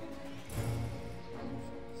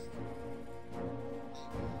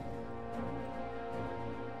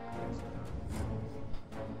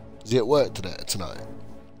 Is he at work tonight? Oh,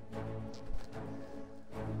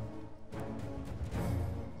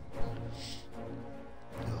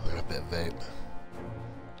 I got a bit of vape.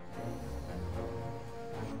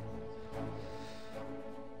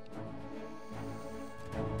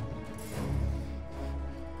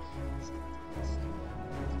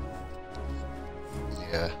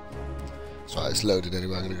 Yeah. That's right, it's loaded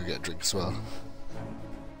anyway. I'm gonna go get a drink as well.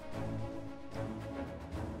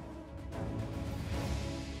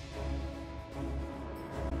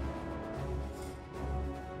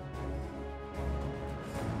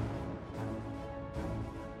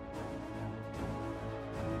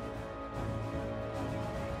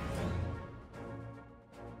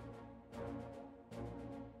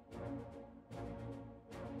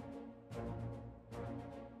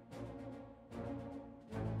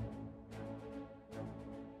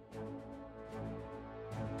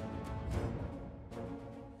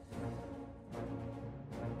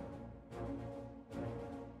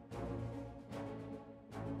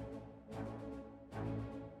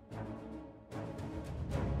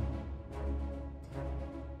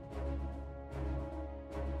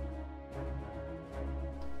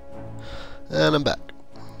 And I'm back.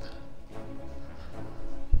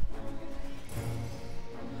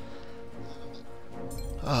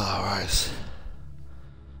 Alright.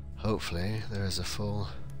 Hopefully there is a full...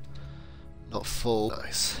 Not full...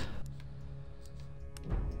 Nice.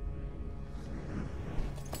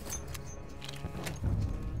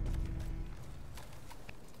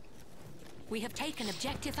 We have taken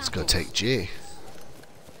objective Let's go apples. take G.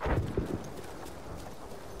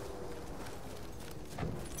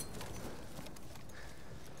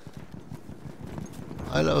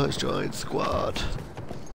 Hilo has joined squad.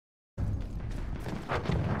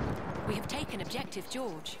 We have taken objective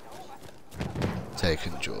George.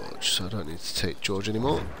 Taken George, so I don't need to take George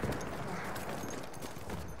anymore.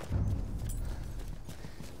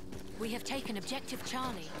 We have taken objective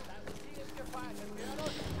Charlie.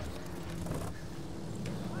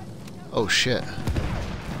 Oh shit.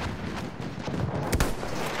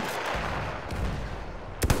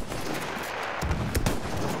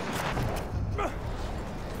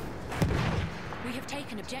 We have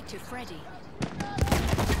taken objective Freddy.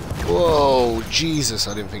 Whoa, Jesus,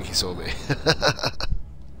 I didn't think he saw me.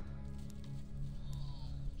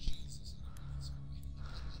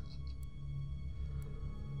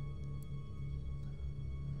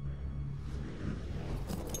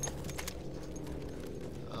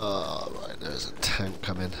 Oh, right, there's a tank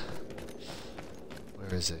coming.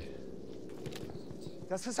 Where is he?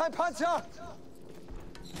 Das ist ein Panzer!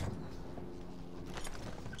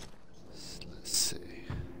 Let's see.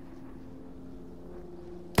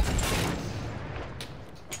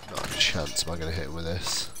 Not a chance am I going to hit him with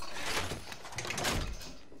this.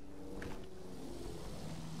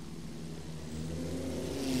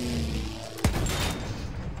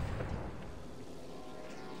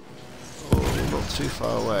 Oh, not too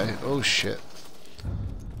far away. Oh shit.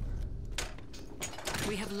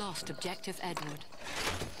 We have lost objective Edward.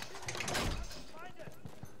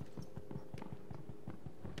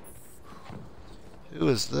 Who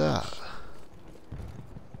was that?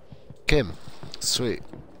 Kim. Sweet.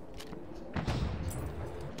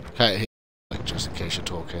 Can't hear you, just in case you're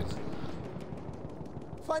talking.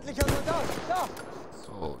 Feindlicher Soldat! Da!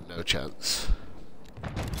 Oh, no chance.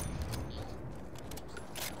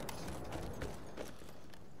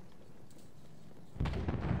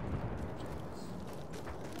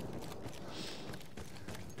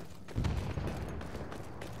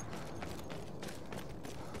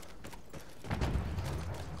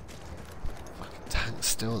 Fucking tank's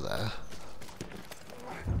still there.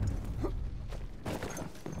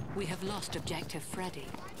 We have lost objective Freddy.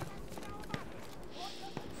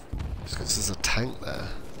 Just 'cause there's a tank there.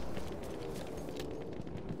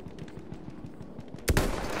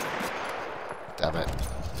 Damn it.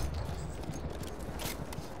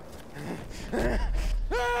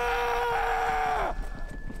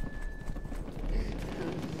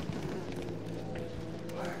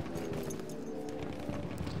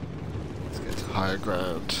 Let's get to higher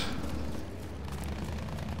ground.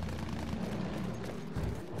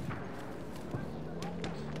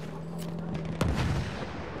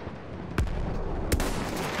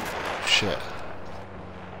 Shit.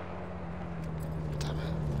 Damn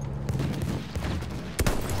it.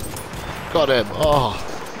 Got him. Oh.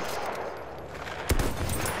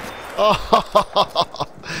 Oh,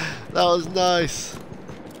 that was nice.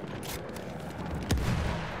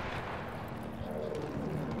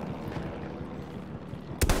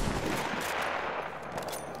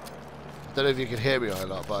 Don't know if you can hear me or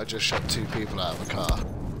not, but I just shot 2 people out of a car.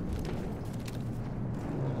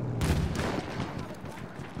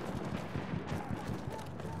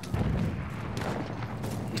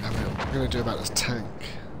 Damn it, what are we going to do about this tank?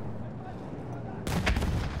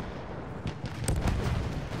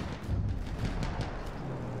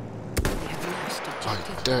 We have lost Oh,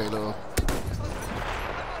 objective. you dirty little...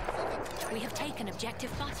 We have taken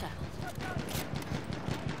objective Butter.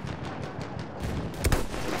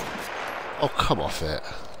 Oh, come off it.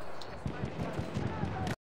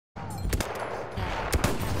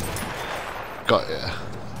 Got ya.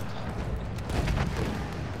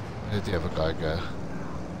 Where did the other guy go?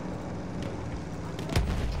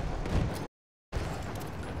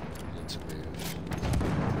 Need to move.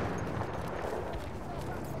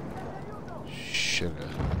 Sugar.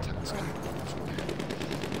 Tank's coming from me.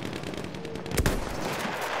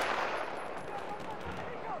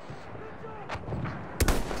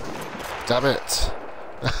 Damn it!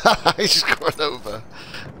 He just got run over.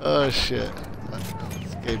 Oh shit.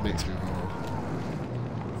 This game makes me roll.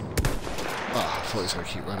 Oh, I thought he was going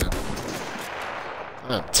to keep running.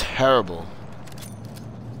 I'm terrible.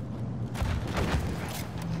 We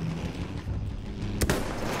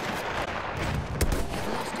have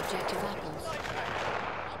lost objective Apples.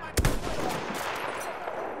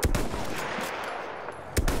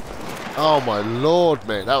 Oh my lord,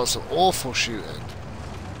 mate, that was some awful shooting.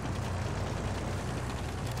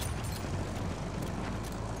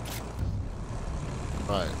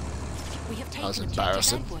 Right. We have That was taken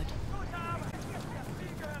embarrassing. Objective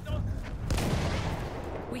Edward.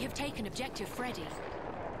 We have taken Objective Freddy.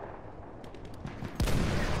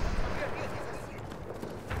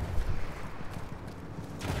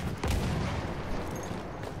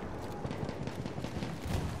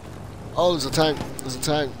 Oh, there's a tank. There's a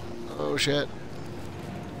tank. Oh shit.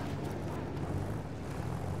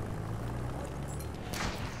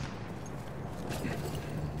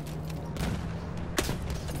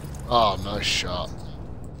 Oh, nice shot.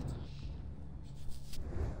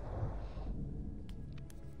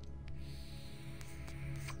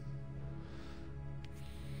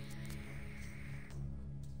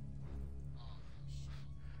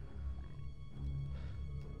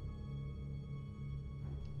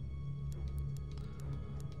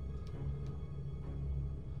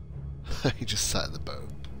 He just sat in the boat.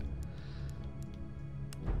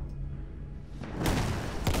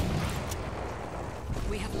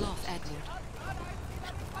 We have lost Edward.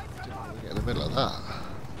 Didn't want to get in the middle of that.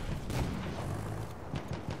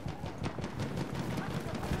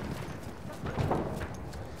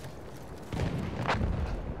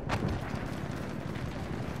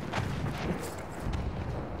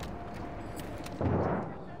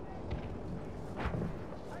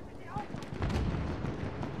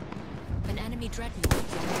 An enemy dreadnought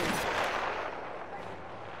is on board.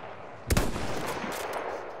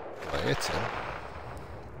 I hit him.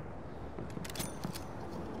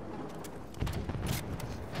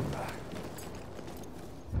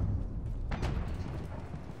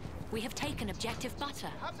 We have taken Objective Butter.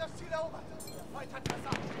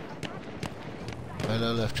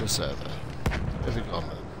 Hello, left your server. Where have you gone,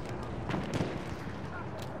 man?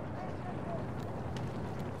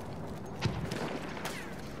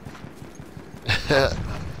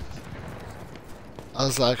 I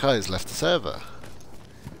was like, oh, he's left the server.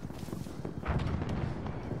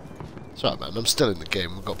 It's right, man. I'm still in the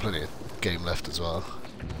game. We've got plenty of game left as well.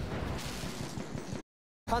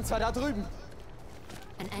 Panzer da drüben.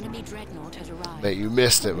 An enemy dreadnought has arrived. Mate, you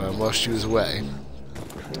missed it, man. Whilst you was away,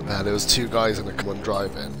 there was two guys in the one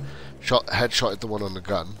driving. Headshotted the one on the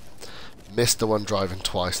gun, missed the one driving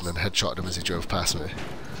twice, and then headshotted him as he drove past me.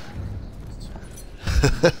 We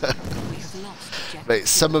have lost Objective Mate,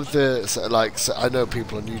 some of the I know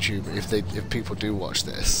people on YouTube. If people do watch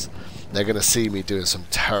this, they're gonna see me doing some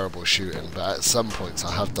terrible shooting. But at some points,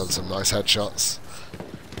 I have done some nice headshots.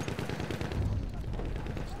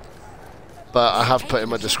 But I have put in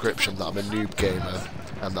my description that I'm a noob gamer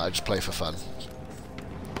and that I just play for fun.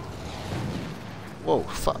 Whoa,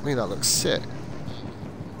 fuck me, that looks sick.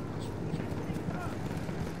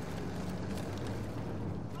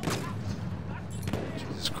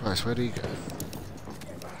 Jesus Christ, where'd he go?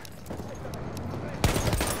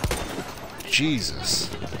 Jesus.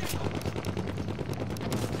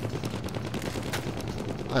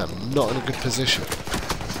 I am not in a good position.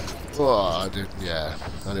 Oh, yeah,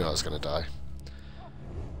 I knew I was going to die.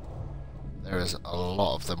 There is a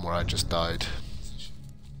lot of them where I just died.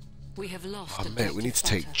 We have lost Oh mate, we need to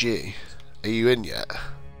take Butter. G. Are you in yet?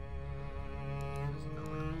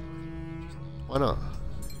 Why not?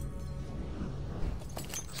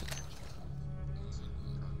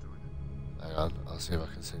 Hang on, I'll see if I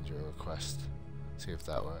can send you a request. See if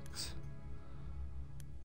that works.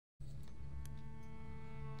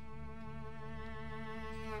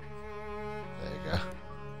 There you go.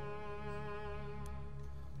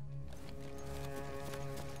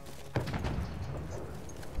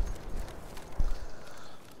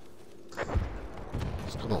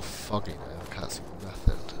 It's gone all foggy now, I can't see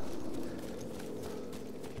nothing.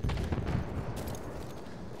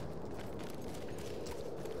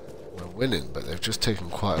 We're winning, but they've just taken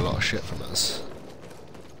quite a lot of shit from us.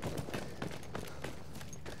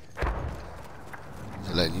 Is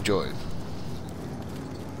it letting you join?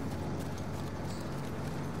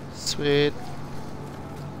 Sweet.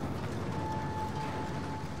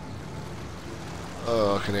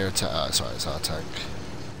 Oh, I can hear a tank. Oh, sorry, it's our tank.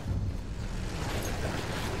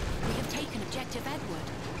 We have taken Objective Edward.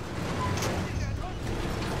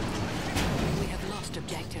 We have lost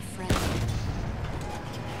Objective Freddy.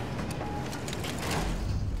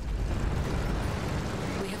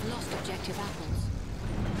 We have lost Objective Apples.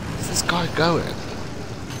 Where's this guy going?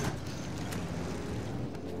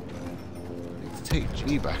 I need to take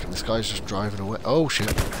G back and this guy's just driving away. Oh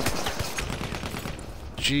shit.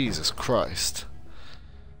 Jesus Christ.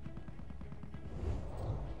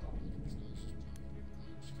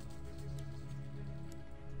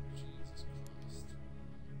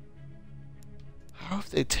 have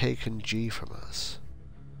they taken G from us?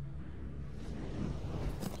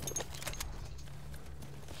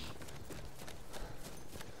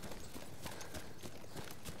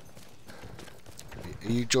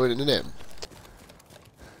 Are you joining in?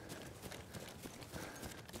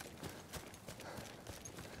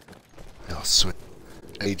 Oh, sweet.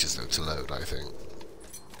 Ages though to load, I think.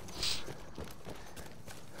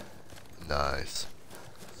 Nice.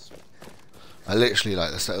 I literally,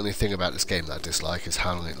 like, that's the only thing about this game that I dislike, is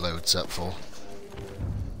how long it loads up for.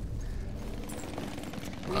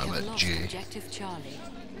 I'm at G.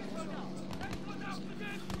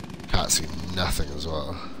 Can't see nothing as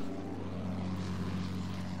well.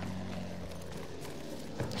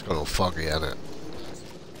 It's got all foggy, hasn't it?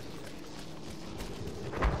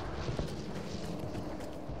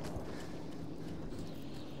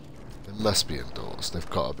 They must be indoors, they've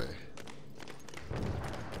got to be.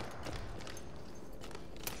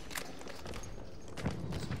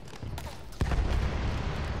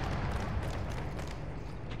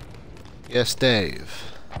 Yes,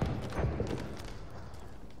 Dave.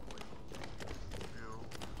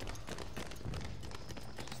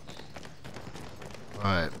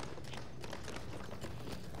 Right.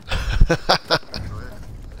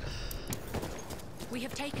 We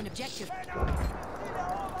have taken objective.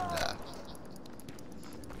 Nah.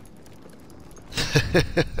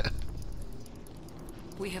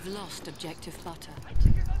 We have lost objective butter.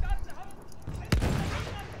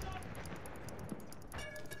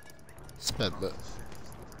 Spent that.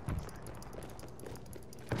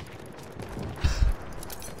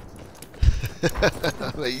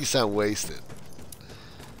 Mate, you sound wasted.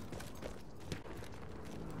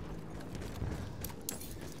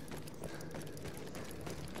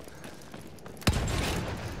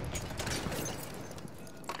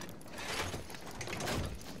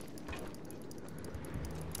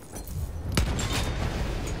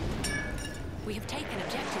 We have taken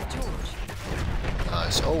objective George.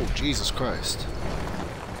 Nice. Oh, Jesus Christ.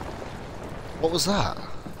 What was that?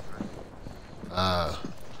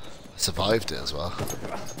 Survived it as well.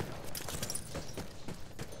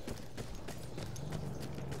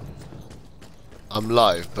 I'm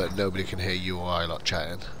live, but nobody can hear you or I lot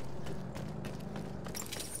chatting.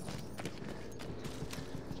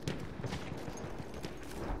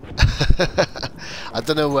 I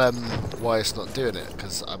don't know why it's not doing it,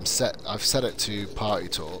 because I've set it to party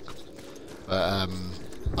talk, but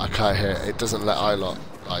I can't hear it. It doesn't let I lot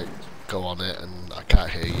like go on it, and I can't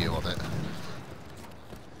hear you on it.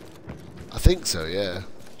 I think so, yeah.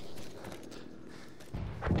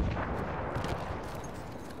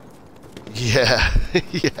 Yeah,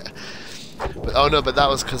 yeah. But, oh no, but that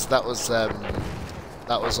was because that was on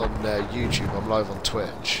YouTube. I'm live on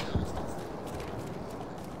Twitch.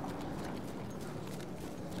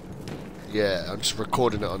 Yeah, I'm just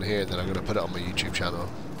recording it on here, and then I'm going to put it on my YouTube channel.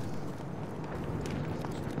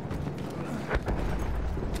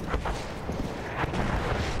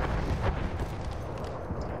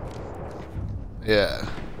 Yeah.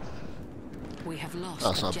 We have lost.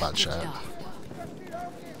 That's not a bad shout.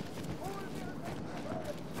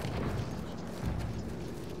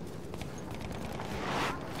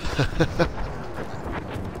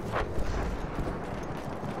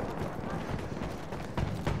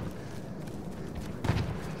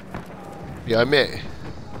 Behind me.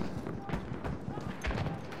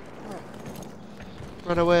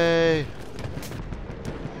 Run away.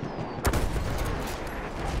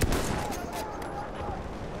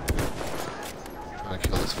 Trying to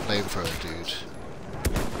kill this flamethrower dude.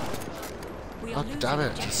 God damn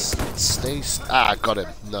it, just stay ah, got him.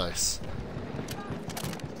 Nice.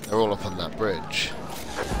 They're all up on that bridge.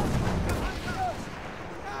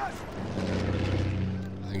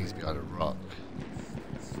 I think he's behind a rock.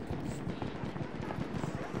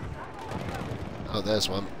 Oh, there's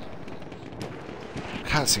one.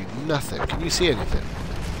 Can't see nothing. Can you see anything?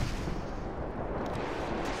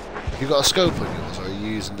 You got a scope on yours, or are you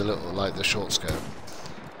using the little, like the short scope?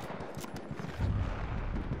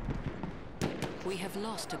 We have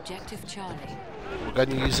lost objective Charlie. What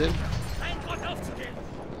gun you using?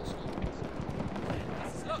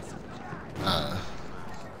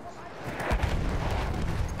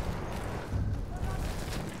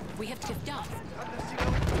 We have tipped up.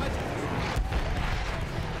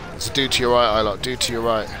 There's a dude to your right, Ilot. Dude to your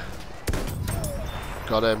right.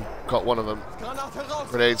 Got him. Got one of them.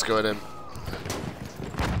 Grenades going in.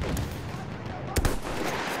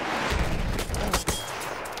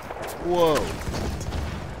 Whoa.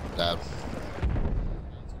 Damn.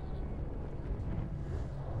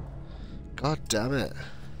 God damn it.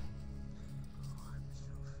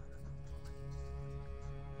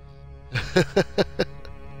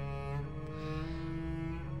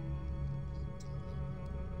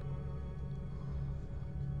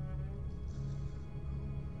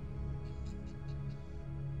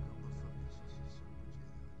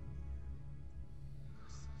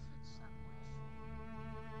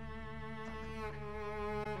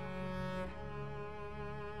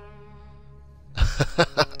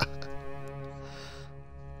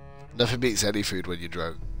 Nothing beats any food when you're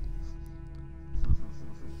drunk.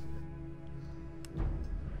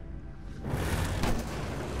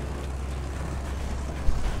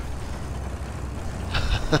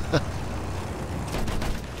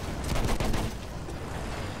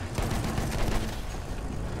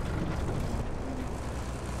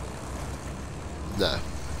 No.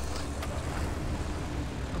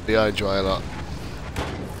 Behind you a lot.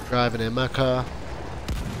 Driving in my car.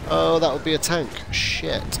 Oh, that would be a tank.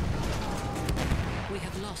 Shit. We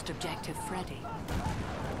have lost objective Freddy.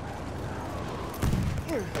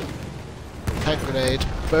 Tank grenade.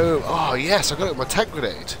 Boom. Oh, yes, I got it with my tank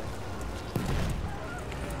grenade.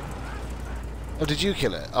 Oh, did you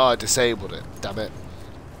kill it? Oh, I disabled it. Damn it.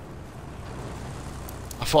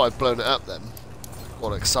 I thought I'd blown it up then.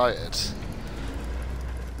 Got excited.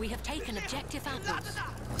 We have taken objective apples.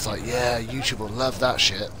 It's like, yeah, YouTube will love that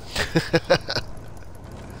shit.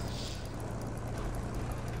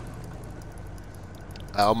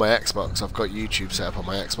 On my Xbox, I've got YouTube set up on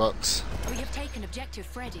my Xbox. We have taken objective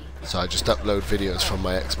Freddy. So I just upload videos from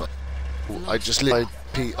my Xbox. I just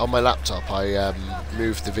on my laptop. I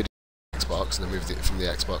moved the video to Xbox and then moved it from the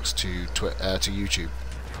Xbox to YouTube.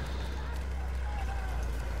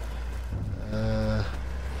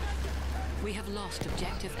 We have lost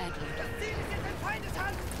objective Edward.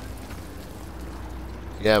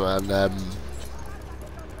 Yeah, man.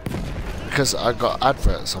 Because I got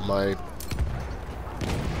adverts on my.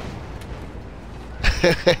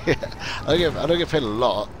 I don't get paid a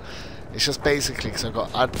lot. It's just basically because I've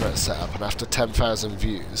got adverts set up, and after 10,000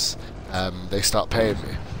 views, they start paying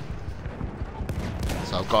me.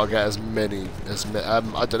 So I've got to get as many I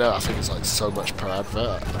don't know. I think it's like so much per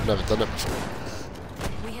advert. I've never done it before.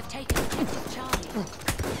 We have taken objective Charlie.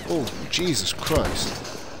 Oh, Jesus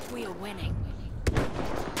Christ! We are winning.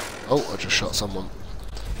 Oh, I just shot someone.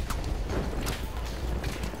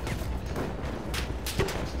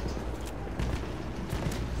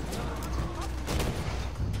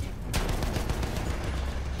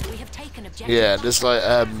 Yeah, there's like,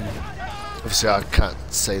 obviously I can't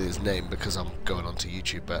say his name because I'm going onto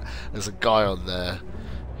YouTube, but there's a guy on there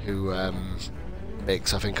who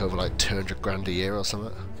makes, I think, over like 200 grand a year or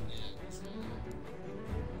something.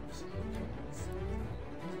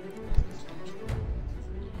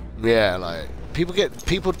 Yeah, like,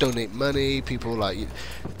 people donate money, people like,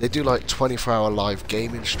 they do like 24-hour live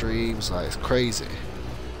gaming streams, like, it's crazy.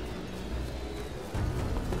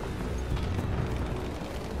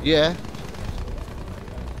 Yeah.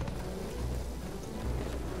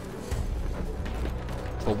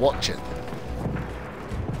 For watching.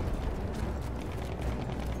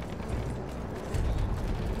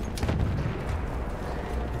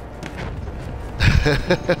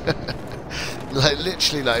 Like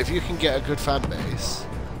literally, like if you can get a good fan base,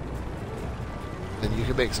 then you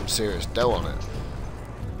can make some serious dough on it.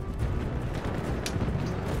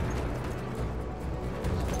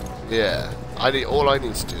 Yeah, all I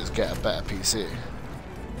need to do is get a better PC.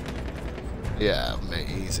 Yeah, mate,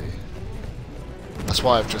 easy. That's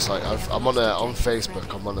why I've just like I'm on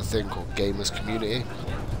Facebook. I'm on a thing called Gamers Community,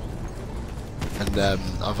 and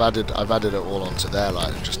I've added it all onto there.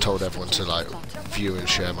 Like, just told everyone to like view and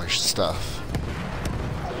share my stuff.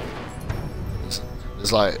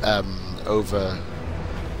 There's like over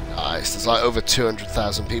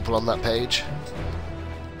 200,000 people on that page.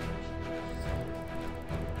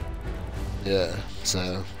 Yeah,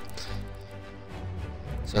 so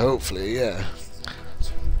hopefully, yeah.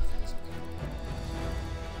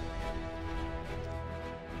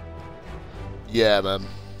 Yeah, man.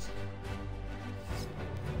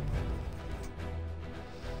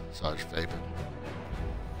 Sorry, just vaping.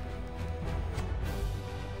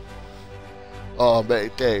 Oh,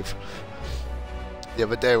 mate, Dave. The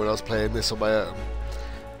other day when I was playing this on my own,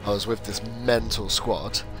 I was with this mental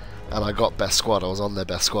squad, and I got best squad. I was on their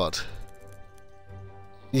best squad.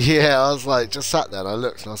 Yeah, I was like, just sat there and I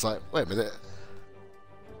looked and I was like, wait a minute.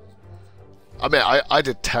 I mean, I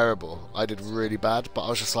did terrible. I did really bad, but I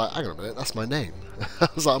was just like, hang on a minute, that's my name. I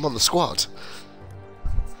was like, I'm on the squad.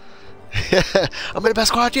 Yeah, I'm in the best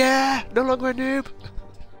squad, yeah! No longer a noob.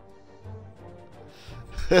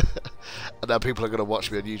 And now people are going to watch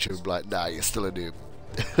me on YouTube and be like, nah, you're still a noob.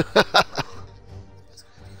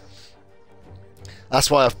 That's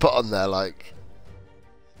why I've put on there, like...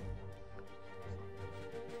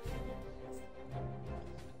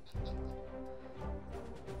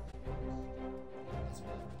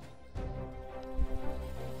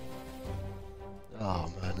 Oh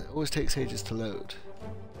man, it always takes ages to load.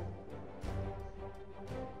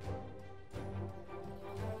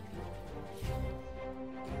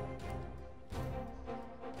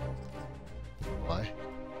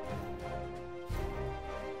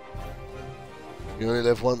 You only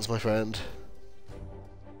live once, my friend.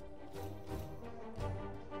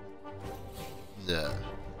 Yeah.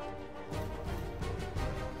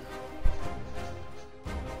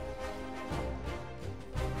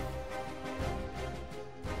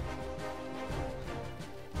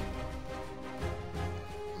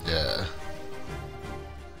 Yeah.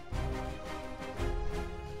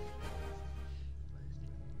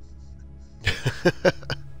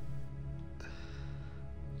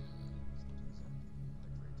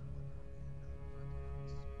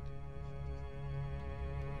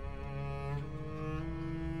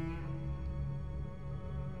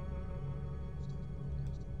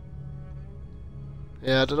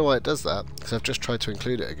 Yeah, I don't know why it does that, because I've just tried to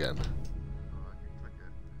include it again.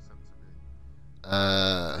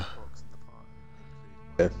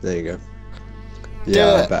 Yeah, there you go. Do Yeah,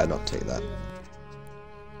 I it. better not take that.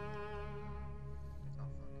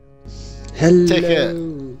 Hello. Take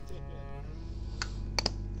it.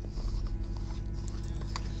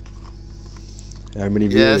 How many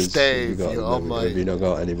Yes, viewers Dave, have you got at you're the on moment? my- Have you not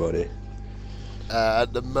got anybody?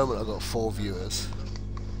 At the moment, I've got 4 viewers.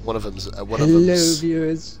 One of them's Hello,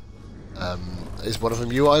 viewers. Is one of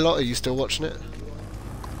them you, lot? Are you still watching it?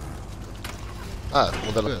 Ah,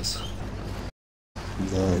 well then it is.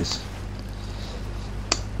 Nice.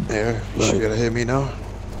 Yeah, you should be able to hear me now.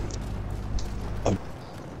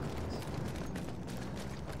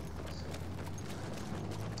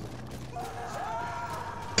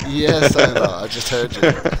 Yes, I know. I just heard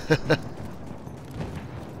you.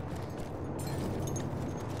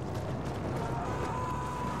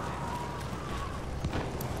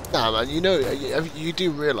 Nah, man, you know, you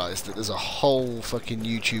do realise that there's a whole fucking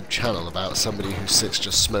YouTube channel about somebody who sits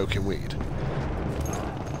just smoking weed.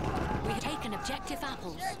 We've taken objective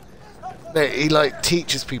apples. Mate, he like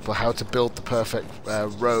teaches people how to build the perfect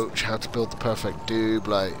roach, how to build the perfect doob.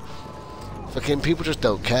 Like, fucking people just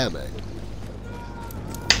don't care, mate.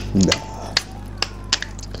 No.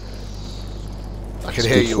 I can It's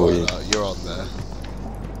hear good you for all. you. You're on there.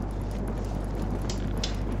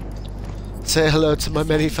 Say hello to my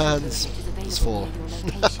many fans. It's 4.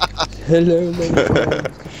 Hello, mate.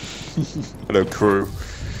 Hello, crew.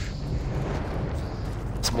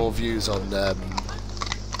 It's more views on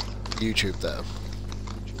YouTube though.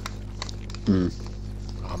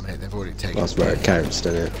 Oh mate, they've already taken. That's where it counts,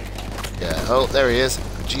 doesn't it? Yeah. Oh, there he is.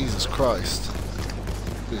 Jesus Christ.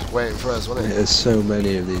 He was waiting for us, wasn't he? There's so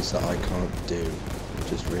many of these that I can't do. I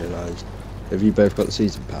just realised. Have you both got the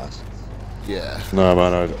season pass? Yeah. No,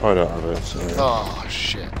 man, I don't have it. Sorry. Oh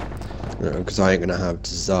shit. Because I ain't gonna have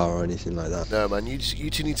Tazar or anything like that. No man, you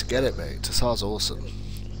two need to get it, mate. Tassar's awesome.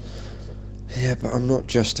 Yeah, but I'm not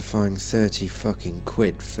justifying 30 fucking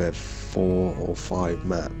quid for 4 or 5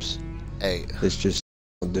 maps. 8. It's just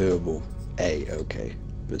not doable. Okay,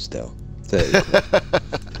 but still. 30 quid.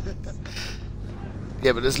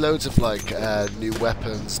 Yeah, but there's loads of like new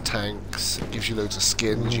weapons, tanks. It gives you loads of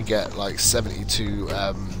skins. You get like 72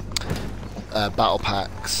 battle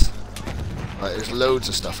packs. Like, there's loads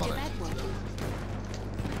of stuff on it.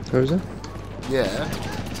 Where is it? Yeah.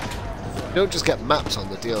 You don't just get maps on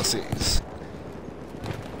the DLCs.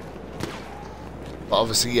 But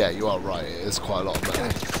obviously, yeah, you are right. It is quite a lot of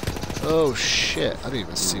money. Oh shit! I didn't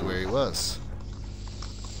even see where he was.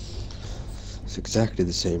 It's exactly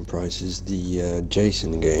the same price as the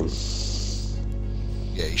Jason game.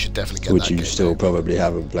 Yeah, you should definitely get Which that you game, still mate. probably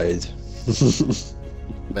haven't played.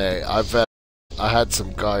 Mate, I had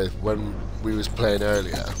some guy when we was playing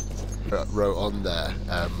earlier wrote on there,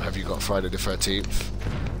 have you got Friday the 13th?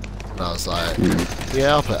 And I was like,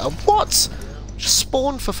 yeah, I'll play it. What? Just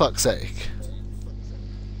spawn for fuck's sake.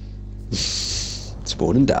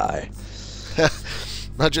 Spawn and die.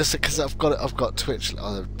 Not just because I've got Twitch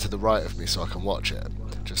to the right of me so I can watch it,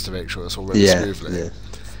 just to make sure it's all running Yeah, smoothly. yeah.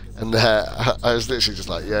 And I was literally just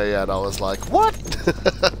like, yeah, and I was like, what?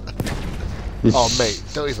 Oh mate,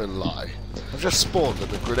 don't even lie. I've just spawned and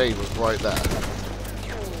the grenade was right there.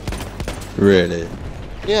 Really?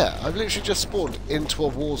 Yeah, I've literally just spawned into a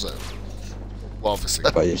war zone. Well, obviously.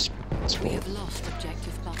 But you We spawn have lost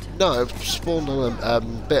objective button. No, I've spawned on a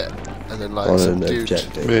bit, and then like on some an dude.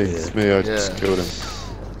 objective. Me, it's me, I just Yeah. killed him.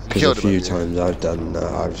 Because Killed a him, few haven't you? times I've done that,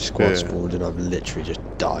 I've squad Yeah. spawned and I've literally just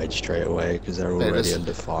died straight away because they're Mate, already there's-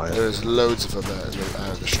 under fire. There's loads of them there in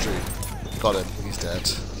the street. Got him, he's dead.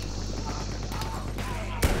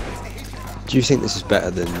 Do you think this is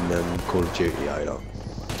better than Call of Duty, Ida?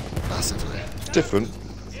 Massively. It's different.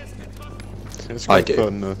 It's I quite do.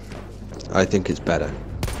 fun. I think it's better.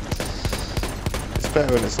 It's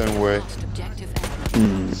better in its own way. Lost objective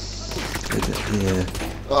Yeah.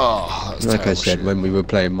 Oh, that's Like I terrible said, shit. when we were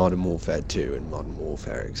playing Modern Warfare 2 and Modern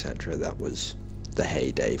Warfare, etc., that was the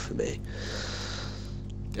heyday for me.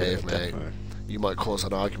 Dave, mate, Definitely. you might cause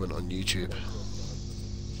an argument on YouTube.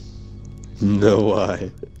 No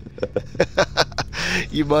way.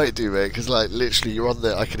 You might do, mate, because like literally you're on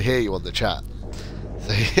the. I can hear you on the chat.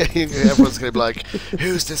 So everyone's gonna be like,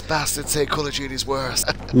 "Who's this bastard say Call of Duty's worse?"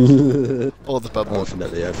 Or the bum one.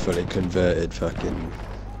 Definitely a fully converted fucking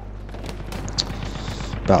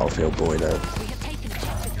Battlefield boy now. We have taken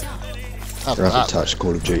objective Duff. Have I haven't that, touched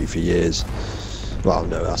Call of Duty for years. Well,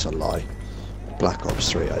 no, that's a lie. Black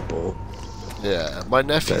Ops 3 I bought. Yeah, my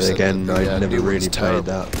nephew. But said again, that the, I never new really one's played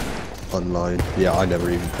terrible. that online. Yeah, I never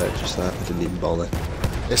even purchased that. I didn't even bother.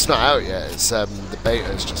 It's not out yet. It's the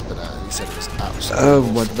beta's just been out. He said it was absolutely. Oh,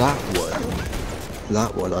 awful. well,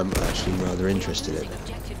 that one I'm actually rather interested in.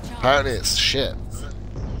 Objective Charlie. Apparently it's shit.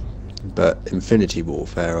 But Infinity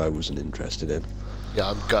Warfare I wasn't interested in. Yeah,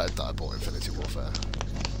 I'm gutted that I bought Infinity Warfare.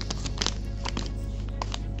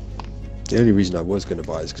 The only reason I was going to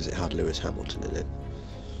buy it is because it had Lewis Hamilton in it.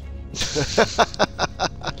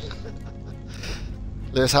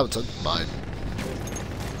 Lewis Hamilton, mine.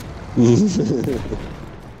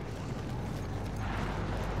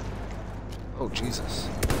 Oh Jesus!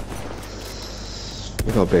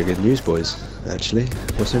 We've got a bit of good news, boys, actually.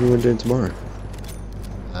 What's everyone doing tomorrow?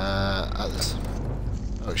 Alice.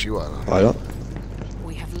 Oh, she won. I not.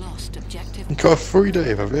 We have lost objective. You got a free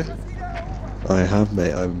day, have you? I have,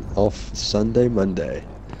 mate. I'm off Sunday, Monday.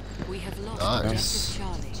 We have lost Nice.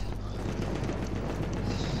 objective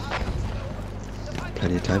Charlie.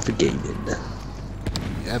 Plenty of time for gaming.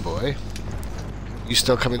 Yeah, boy. You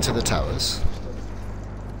still coming to the towers?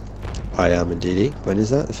 I am indeed. When is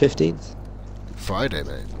that? The 15th? Friday,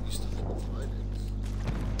 mate.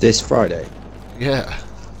 This Friday. Yeah.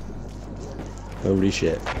 Holy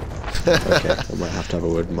shit. Okay, I might have to have a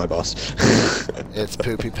word with my boss. It's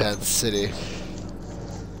Poopy Pants City.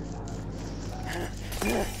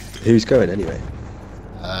 Who's going anyway?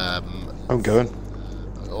 I'm going.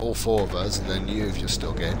 All four of us, and then you if you're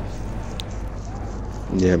still game.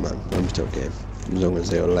 Yeah, man. I'm still game. As long as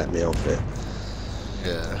they'll let me off it.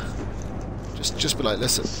 Yeah. Just be like,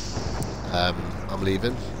 listen. I'm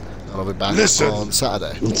leaving. And I'll be back Listen. on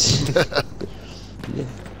Saturday. Yeah,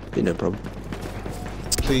 be no problem.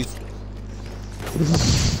 Please.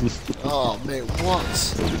 Oh, mate, what?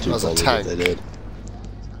 They'll be That too was a bothered if tank. they did.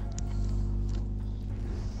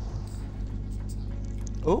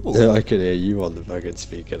 Oh. Yeah, I can hear you on the fucking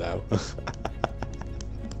speaker now.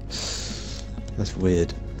 That's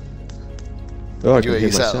weird. Oh, I You can hear hear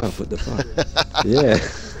yourself? myself. What the fuck? Yeah.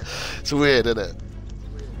 It's weird, isn't it?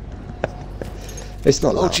 It's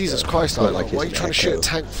not Oh, loud, Jesus though. Christ, It's not Isla. like Why are it's you an trying to shoot a echo.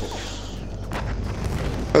 tank for?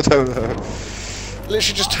 I don't know.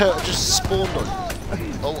 Literally just spawned on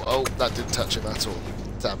you. Oh, that didn't touch him at all.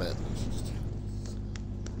 Damn it.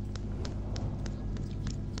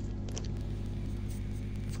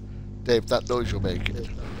 Dave, that noise you're making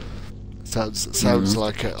sounds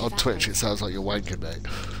like on Twitch. It sounds like you're wanking, mate.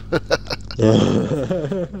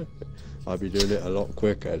 I'll be doing it a lot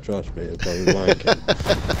quicker, trust me, if I was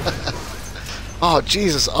wanking. Oh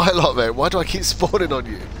Jesus, Ilot, mate. Why do I keep spawning on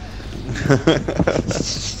you?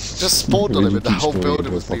 Just spawned on him, and the whole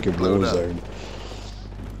building was being blown up.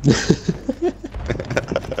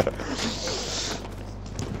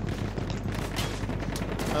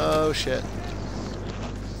 Oh shit.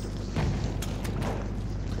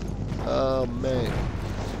 Oh man.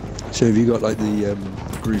 So have you got like the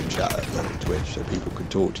group chat on Twitch so people can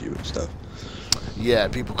talk to you and stuff? Yeah,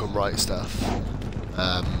 people can write stuff.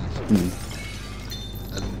 And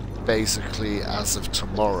basically, as of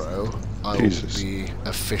tomorrow, I Jesus. will be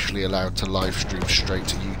officially allowed to live stream straight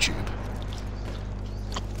to YouTube.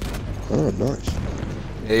 Oh, nice.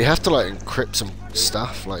 Yeah, you have to like encrypt some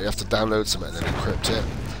stuff. Like you have to download some and then encrypt it.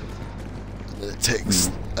 It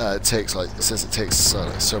takes like it says it takes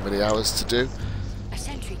like, so many hours to do. A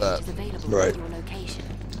sentry Uh, kit is available right. at your location.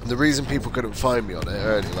 And the reason people couldn't find me on it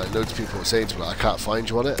earlier, like loads of people were saying to me, like, I can't find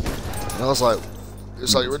you on it. And I was like, it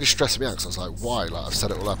was like really stressing me out because I was like, why? Like I've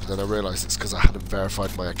set it all up, and then I realised it's because I hadn't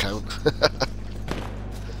verified my account.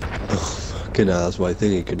 Fucking hell, that's why I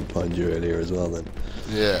think he couldn't find you earlier as well then.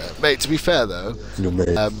 Yeah, mate. To be fair though, Your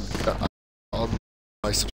mate. on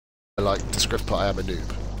my like description, put I am a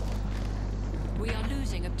noob. We are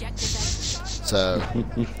losing objective A. So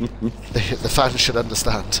the fans should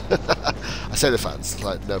understand. I say the fans,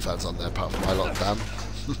 like no fans on there apart from my lot, Dan.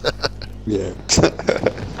 Yeah.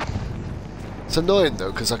 It's annoying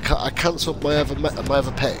though because I cancelled my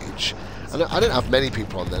other page, and I didn't have many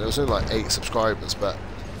people on there. There was only like 8 subscribers, but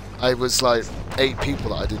I was like 8 people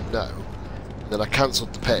that I didn't know. And then I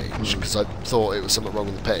cancelled the page because I thought it was something wrong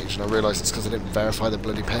with the page, and I realised it's because I didn't verify the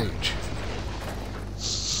bloody page.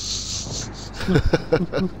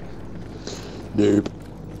 Noob.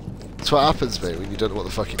 That's what happens, mate, when you don't know what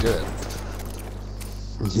the fuck you're doing.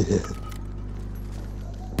 Yeah.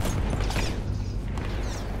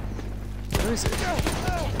 Where is it?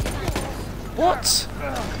 What?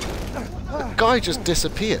 The guy just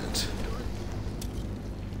disappeared.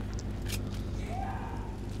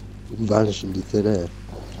 Vanished into thin air.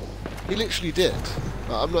 He literally did.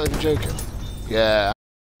 I'm not even joking. Yeah,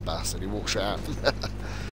 bastard, he walked straight out.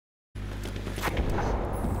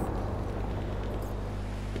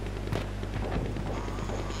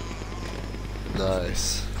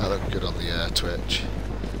 Nice. That looked good on the Twitch.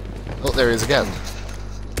 Oh, there he is again.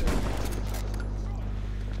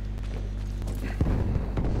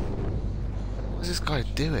 What's this guy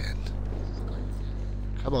doing?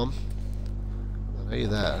 Come on. I know you're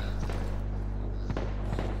there.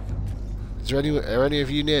 Are any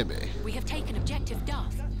of you near me? We have taken objective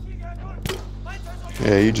Duff.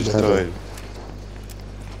 Yeah, you just died.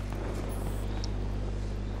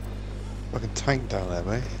 Fucking tank down there,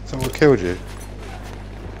 mate. Someone killed you.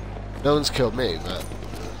 No one's killed me, but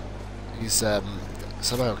he's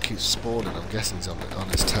somehow keeps spawning. I'm guessing he's on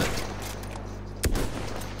his tank.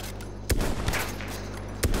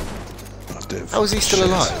 How is he still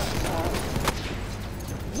alive?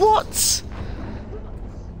 What?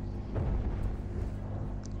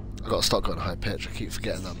 I gotta stop going high pitch. I keep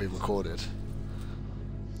forgetting that I'm being recorded.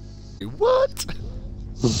 What?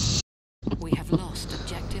 We have lost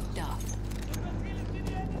objective Duff.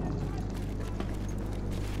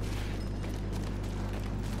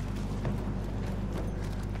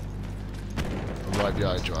 I'm right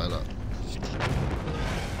behind you, Isla.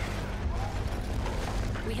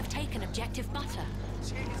 We have taken objective Butter.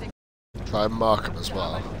 Try and mark them as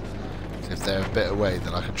well. If they're a bit away,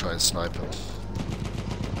 then I can try and snipe them.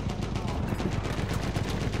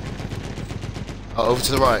 Oh, over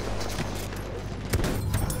to the right.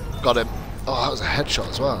 Got him. Oh, that was a headshot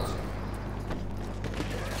as well.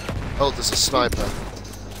 Oh, there's a sniper.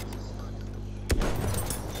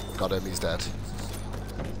 Got him, he's dead.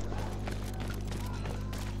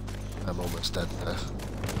 I'm almost dead there.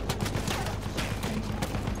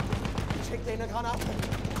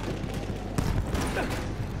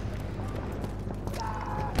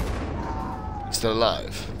 He's still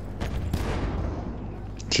alive?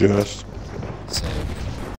 Just. Same.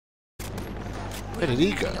 Where did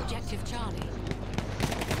he go? Objective Charlie.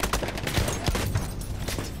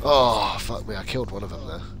 Oh, fuck me, I killed one of them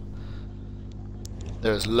there.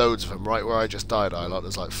 There's loads of them. Right where I just died,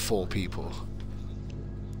 there's like 4 people.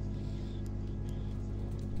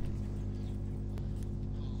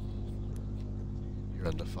 You're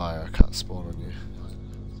under fire, I can't spawn on you.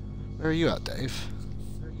 Where are you at, Dave?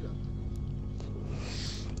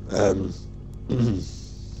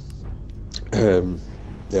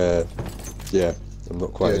 Yeah, I'm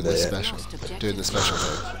not quite Doing there the yet. special. Doing the special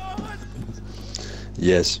thing.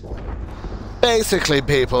 Yes. Basically,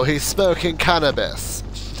 people, he's smoking cannabis.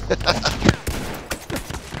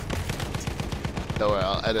 Don't worry,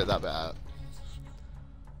 I'll edit that bit out.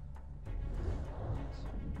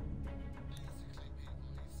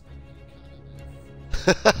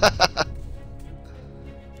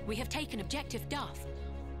 We have taken objective Duff.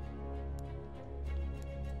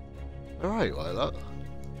 Alright, why not?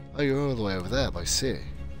 Oh, you're all the way over there by sea.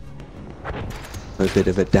 A bit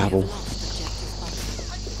of a dabble.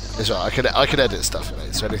 It's alright, I can edit stuff in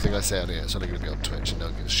it, so anything I say on here, it's only going to be on Twitch, and no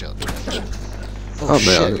one gives a shit on Twitch. Oh, mate,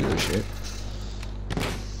 I don't give a shit.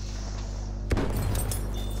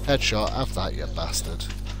 Headshot, have that, you bastard.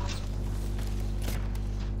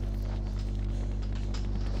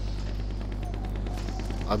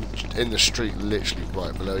 I'm in the street literally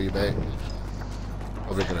right below you, mate.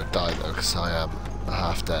 Probably gonna die though, because I am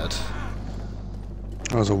half dead.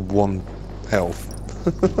 I was a 1 health.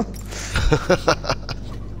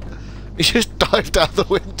 You just dived out the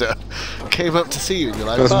window, came up to see you, and you're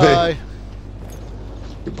like, That's bye. me.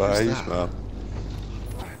 Goodbye, Who's that? man.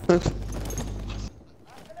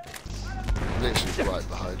 Literally right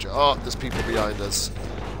behind you. Oh, there's people behind us.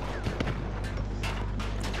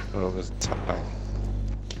 Oh, there's a tank.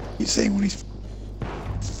 You seeing what he's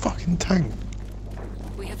fucking tank?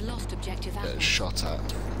 We have lost objective Getting Apple. shot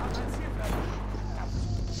at. Oh,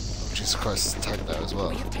 Jesus Christ, there's a tank there as well.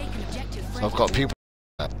 We have taken objective So I've got Freddy. people.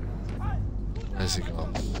 Where's he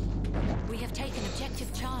gone? We have taken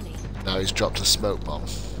objective Charlie. Now he's dropped a smoke bomb.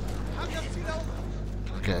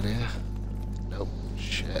 Can I get in here? Nope.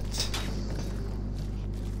 Shit.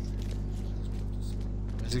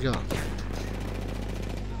 Where's he gone?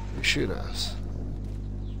 He's shooting at us.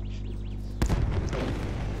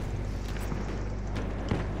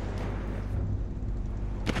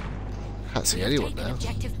 Can't see We have anyone taken now.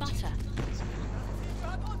 objective butter.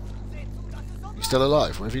 You still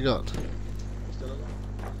alive? Where have you gone?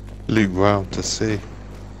 Loot round to see.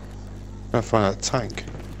 Gotta find that tank.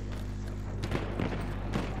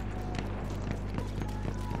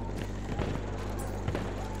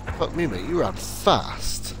 Fuck me, mate. You ran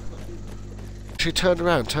fast. She turned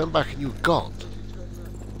around, turned back, and you were gone.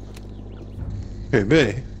 Who,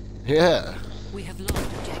 me? Yeah. We have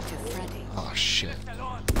lost objective Freddy. Oh shit.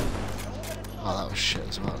 Oh, that was shit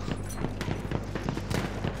as well.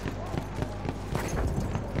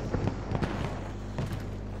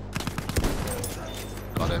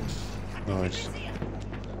 Got him. Nice.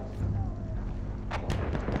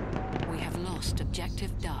 We have lost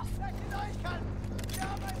objective Duff.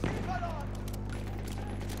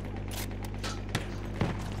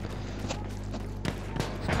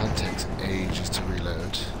 That takes ages to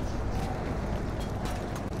reload.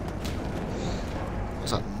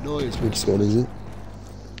 What's that noise? Which one is it?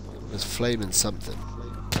 There's flaming something.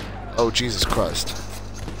 Oh, Jesus Christ.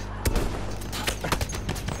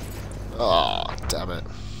 Oh, damn it.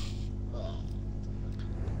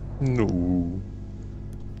 No.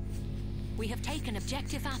 We have taken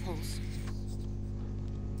objective apples.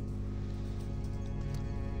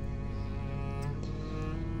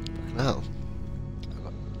 No. I've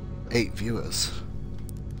got 8 viewers.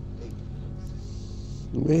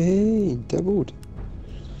 Hey, doubled.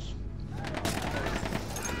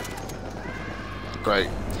 Great.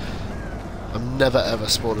 I'm never ever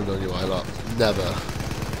spawning on you, Ilot. Never.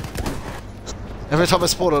 Every time I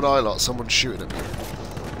spawn on Ilot, someone's shooting at me.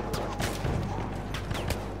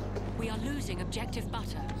 We are losing objective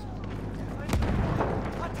butter.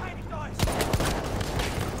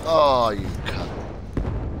 Oh, you cunt.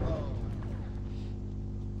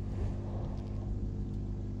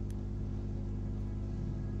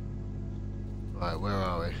 Right, where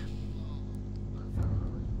are we?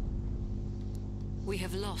 We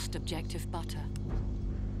have lost objective butter.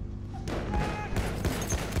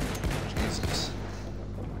 Jesus.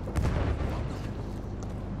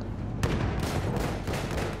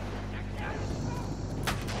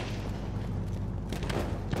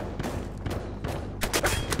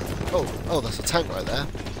 Oh, that's a tank right there.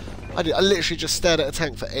 I literally just stared at a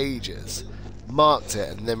tank for ages, marked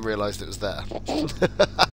it, and then realised it was there.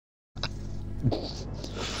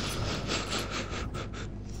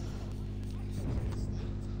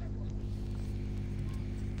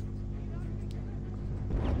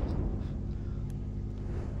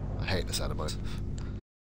 I hate this animal.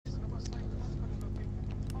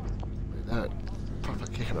 They're proper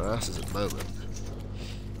kicking our asses at the moment.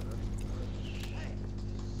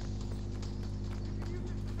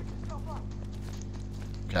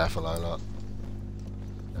 Careful, Ilot.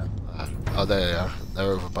 Oh, there they are.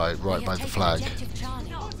 They're over by, right by the flag.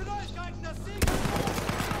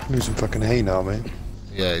 Losing fucking hay now, mate.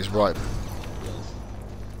 Yeah, he's right.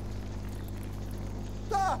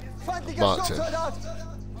 Marked him.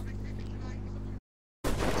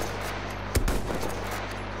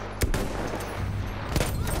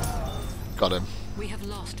 Got him. We have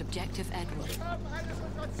lost objective Edward.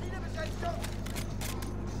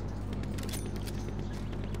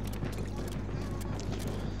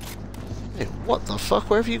 Hey, what the fuck?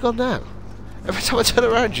 Where have you gone now? Every time I turn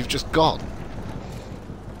around, you've just gone.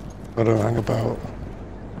 I don't hang about.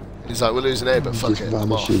 He's like, we're losing A, but fuck Just it,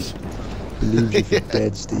 I'm off. vanishes. He leaves you for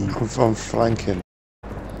dead, Steve. I'm flanking.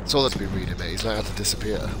 It's all that's been reading, mate. He's learned how to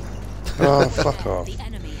disappear. Oh, fuck off. The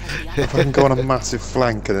enemy has the If I can go on a massive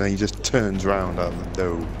flank and then he just turns round out of the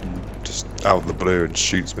no, just out of the blue and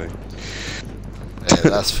shoots me. Yeah,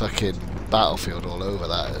 that's fucking Battlefield all over,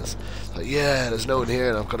 that is. Like, yeah, there's no one here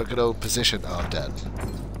and I've got a good old position. Oh, I'm dead.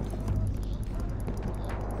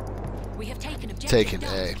 We have taken objective Taking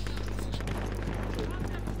Duff. A.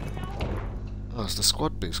 Oh, has the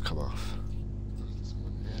squad boost come off?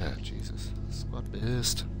 Yeah, Jesus. Squad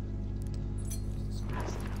boost.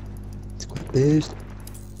 Squad boost.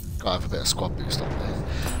 Gotta have a bit of squad boost on there.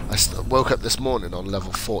 I woke up this morning on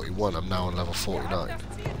level 41, I'm now on level 49.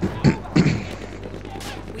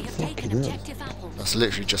 We have Fucking taken hell. objective apples. That's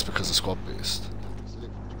literally just because of squad boost.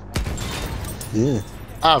 Yeah.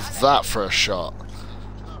 Have that for a shot.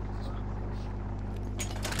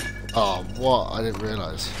 Oh, what? I didn't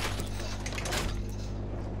realise.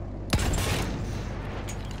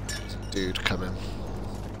 There's a dude coming.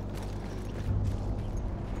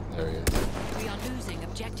 There he is. We are losing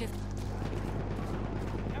objective.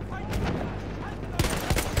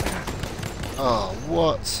 Oh,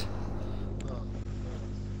 what?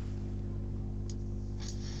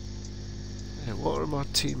 Hey, what are my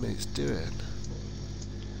teammates doing?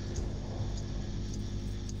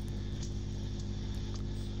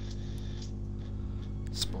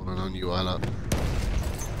 You line up.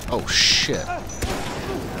 Oh shit.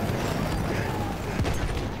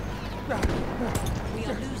 We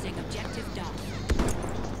are losing objective Duff.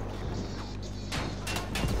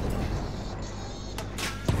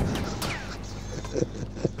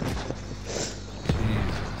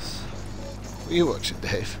 Jesus. What are you watching,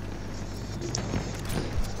 Dave?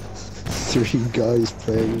 3 guys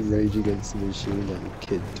playing Rage Against the Machine like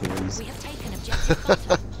kid toys. We have taken objective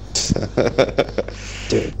Butter.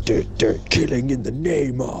 Dirt, killing in the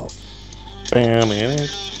name of. Bam, man.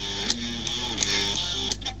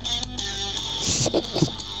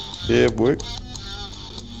 Yeah, boy.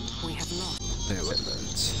 We have lost. No wetlands.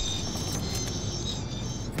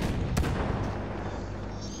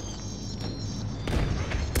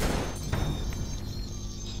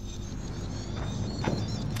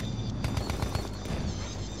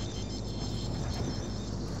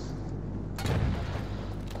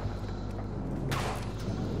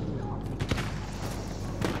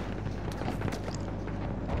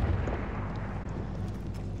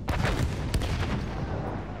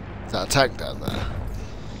 Is that a tank down there?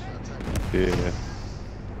 Yeah.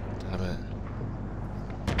 Damn it.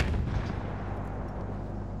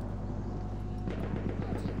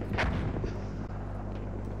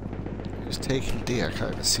 Who's taking D? I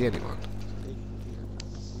can't even see anyone.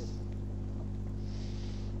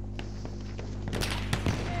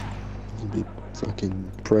 He'll be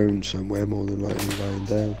fucking prone somewhere more than likely lying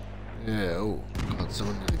down. Yeah, oh god,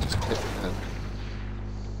 someone nearly just clipped me then.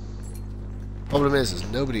 Problem is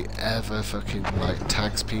nobody ever fucking like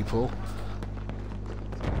tags people.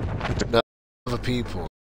 No other people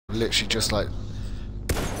literally just like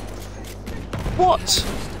what?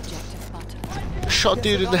 Objective Butter. Shot a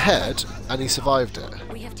dude in the head and he survived it.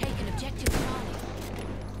 We have taken objective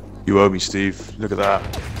Charlie. You owe me, Steve. Look at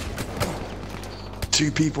that.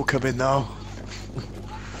 2 people come in now.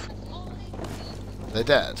 They're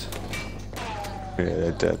dead. Yeah,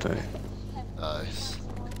 they're dead, mate. Nice.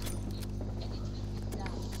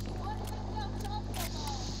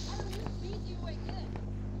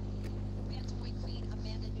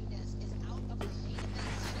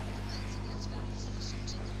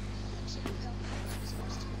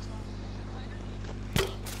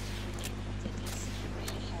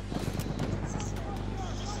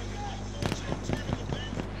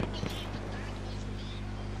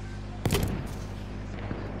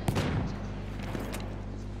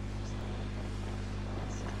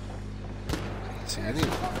 See anyone?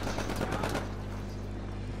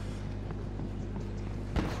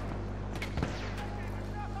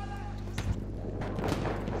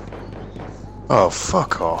 Oh,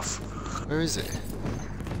 fuck off. Where is he?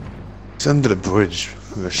 He's under the bridge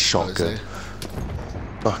with a Oh, is shotgun. he?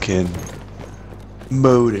 Fucking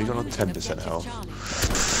mode. He's on Losing 10% objective health.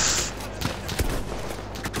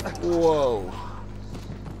 Charlie. Whoa.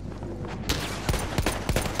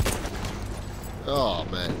 Oh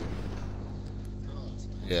man.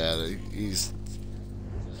 Yeah, he's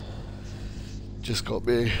just got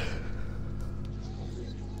me.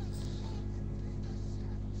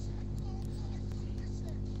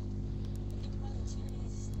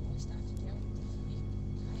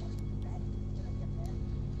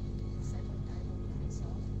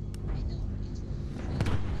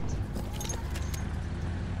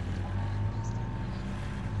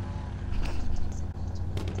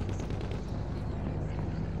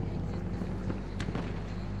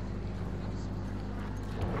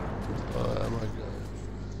 Oh my god.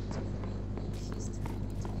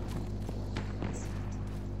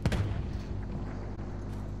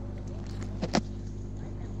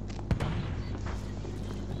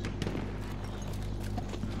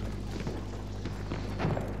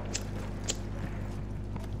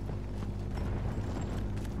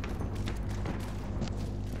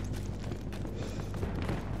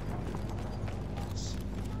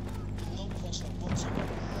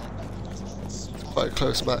 Quite a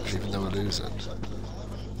close match, even though we're losing.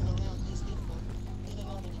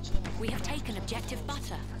 We have taken objective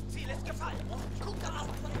Butter.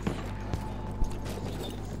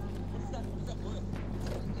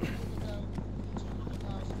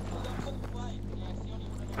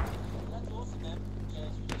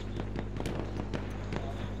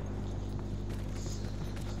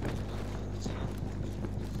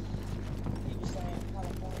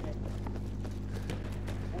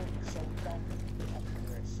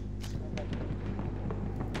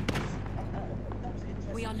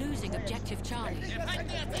 We are losing objective Charlie.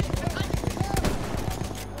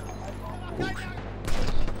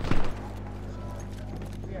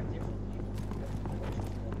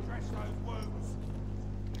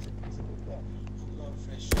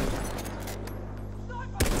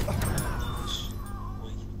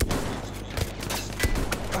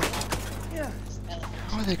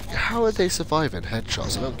 How are they surviving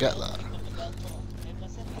headshots? I don't get that.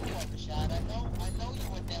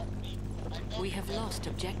 We have lost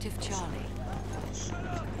objective Charlie.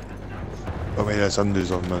 I mean, there's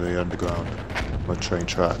unders on the underground. My train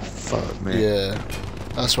track. Fuck me. Yeah.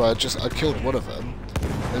 That's why I killed one of them.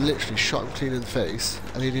 I literally shot him clean in the face,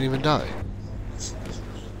 and he didn't even die.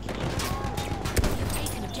 We've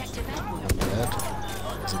taken objective Edward. Dead.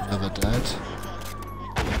 There's another dead.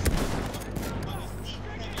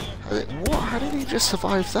 What? How did he just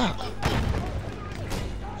survive that?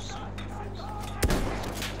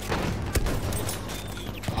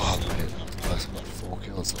 Oh man, that's about 4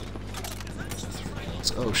 kills. 3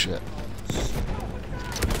 kills. Oh shit.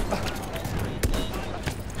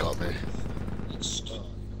 Got me.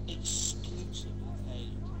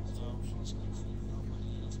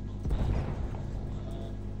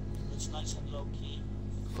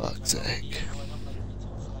 Fuck's sake.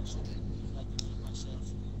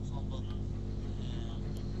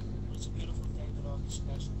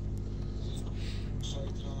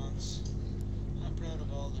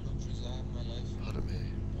 Pardon me.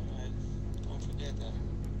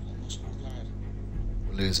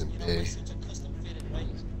 We're losing B.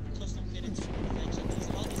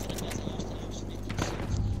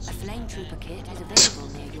 A flame trooper kit is available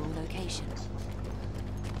near your location.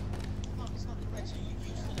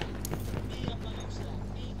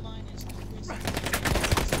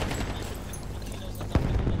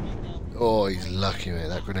 Oh, he's lucky, mate.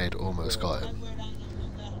 That grenade almost got him.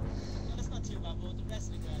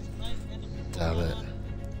 Damn it.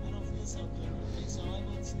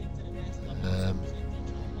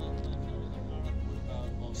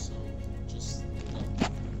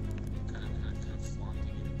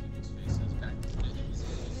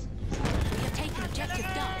 We have taken objective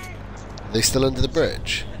Duff. Are they still under the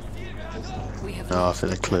bridge? We have No, I lost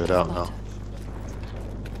think they're objective cleared out now.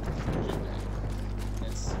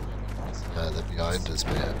 Butter. No, they're behind us,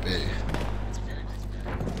 mate, at B.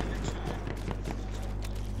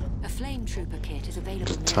 A flame trooper kit is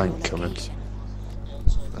available near tank your coming. location.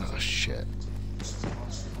 Oh, shit.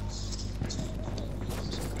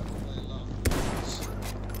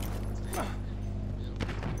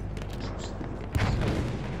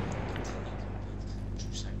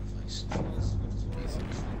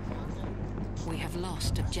 We have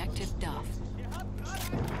lost objective Duff.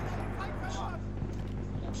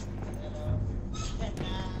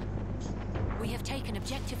 We have taken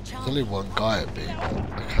objective There's Charlie. only one guy at B, but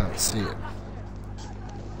I can't see him.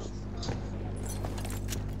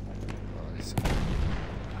 Oh, I see.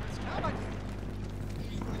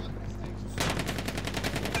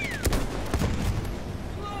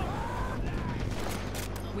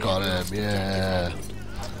 We Got have him, lost yeah. objective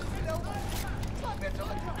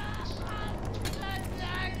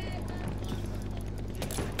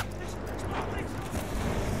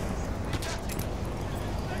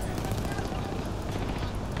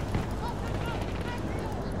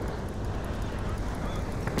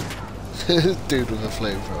Dude with a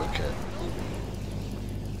flamethrower kit.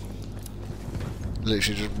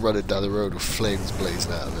 Literally just running down the road with flames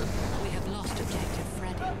blazing out of him. We have lost objective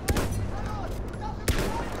Freddy.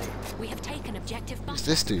 We have taken objective Who's Butter.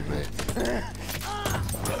 this dude, mate?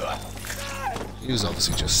 He was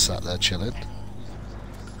obviously just sat there chilling.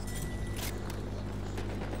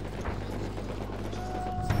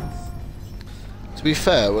 To be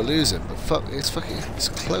fair, we're losing, but fuck, it's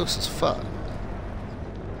close as fuck.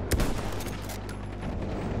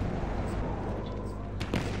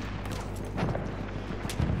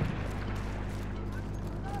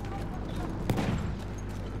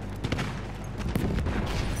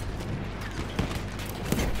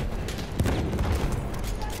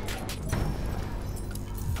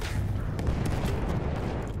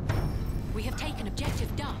 We have taken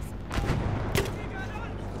objective Duff.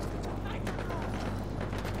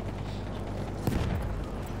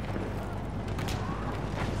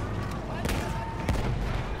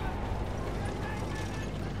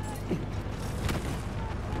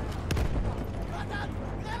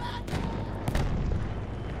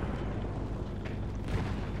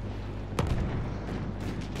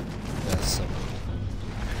 There's someone.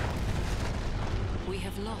 We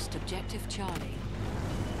have lost objective Charlie.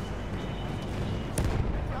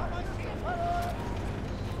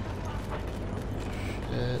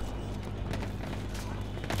 Shit.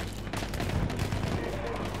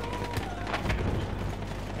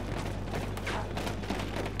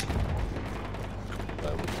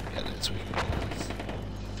 Well, we can get it, so we can get this.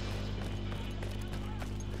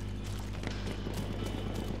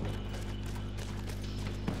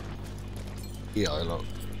 Yeah, I like.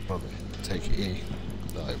 Probably take E.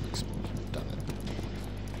 No, it makes more. Damn it.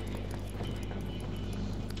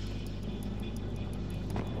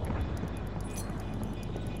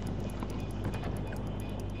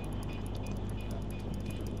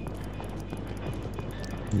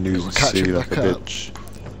 News we're at sea catching like a back up. bitch.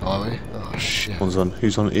 Are we? Oh shit. One's on.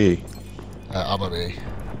 Who's on E? I'm on E.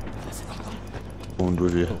 Spawned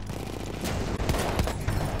with you.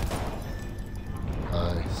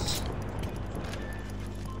 Nice.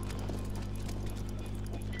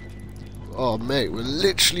 Oh mate, we're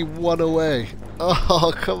literally one away.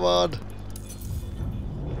 Oh come on.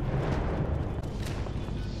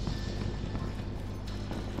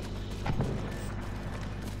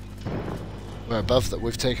 We're above that.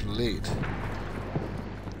 We've taken the lead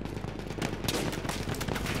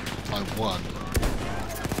by 1.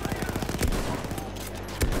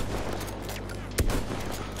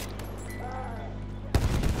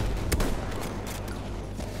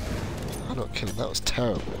 I'm not killing. That was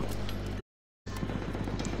terrible.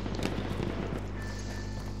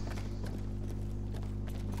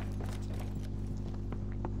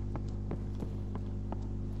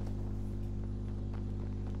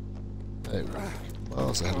 Hey, we're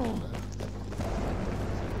miles ahead of them now.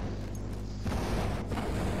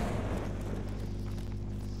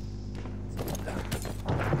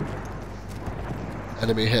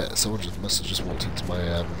 Enemy hit. Someone must have just walked into my.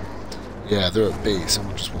 Yeah, they're at B.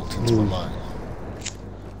 Someone just walked into my line.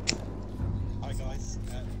 Hi guys,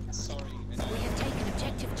 sorry. We have taken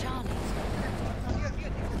objective Charlie.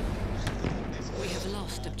 We have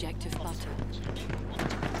lost objective Butter.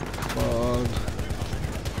 Come on.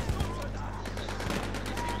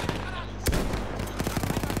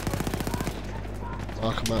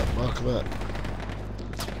 Mark him up, mark him up.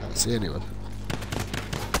 Can't see anyone.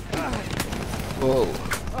 Whoa.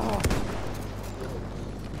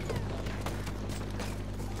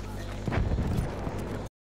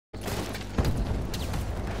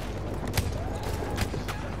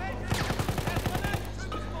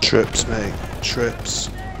 Trips, mate. Trips.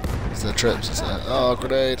 Is there trips? Is there? Oh,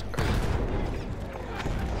 grenade.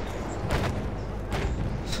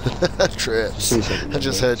 Trips. See something I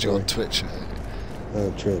just there, heard you on sorry. Twitch.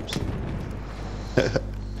 Oh, trips.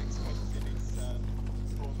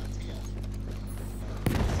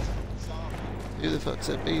 Who the fuck's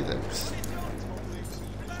at B then?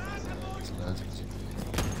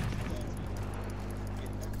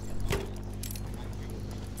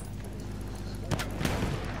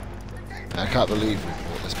 I can't believe we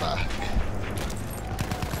brought this back.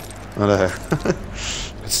 I know.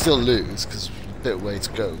 We'd still lose because a bit of way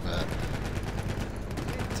to go, but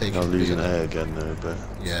taking I'm losing B. A again though, but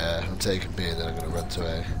Yeah, I'm taking B and then I'm going to run to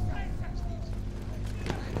A.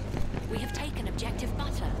 We have taken objective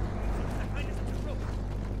Butter.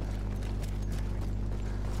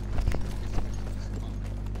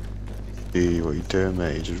 E, what you doing,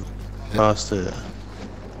 mate? You just past it.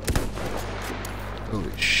 Holy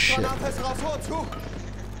shit.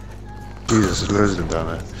 Jesus, there's loads of them down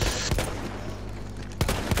there.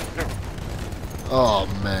 Oh,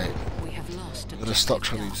 mate. We have lost I'm going to stop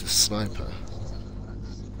objective trying to use this sniper.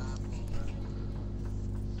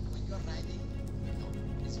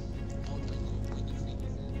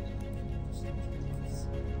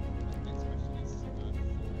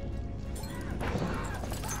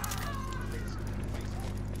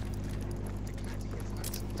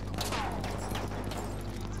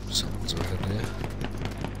 Someone's around here.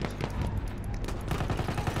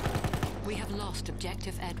 We have lost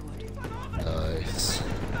objective Edward. Nice.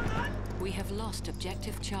 We have lost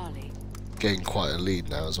objective Charlie. Getting quite a lead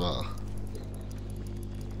now as well.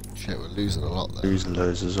 Shit, we're losing a lot there. Losing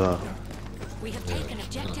loads as well. We have taken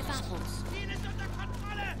objective Apples.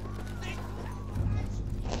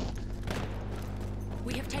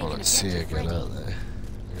 We have taken Oh, let's see objective again, Freddy. aren't they?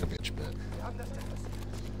 They're gonna be a bit.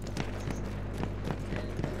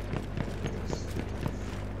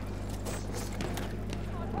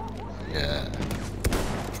 Yeah.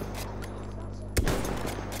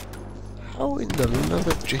 How in the love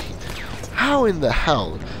of G? How in the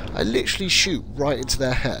hell? I literally shoot right into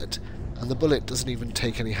their head, and the bullet doesn't even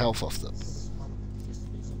take any health off them.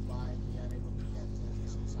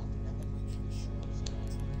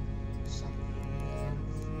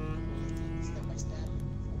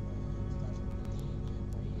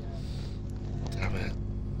 Damn it.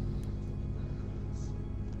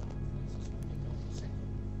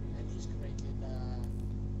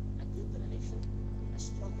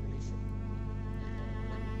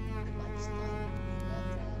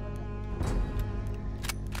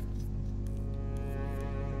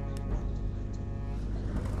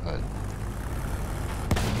 Right.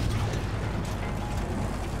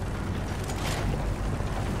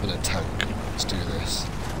 I'm in a tank. Let's do this.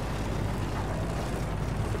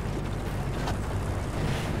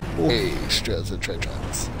 Hey, straight to the train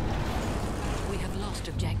tracks. We have lost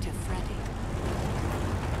objective Freddy.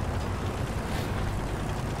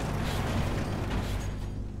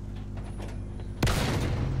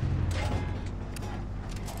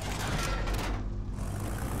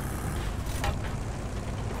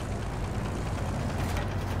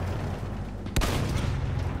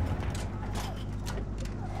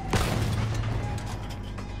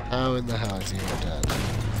 in the hell is he not dead?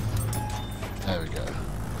 There we go.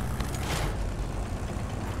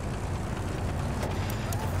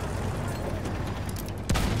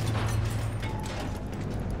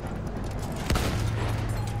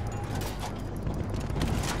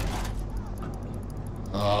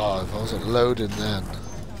 Oh, if I wasn't loading then.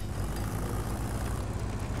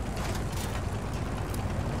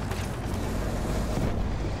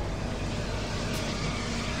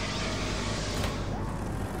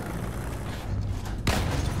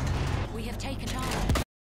 We have taken Charlie.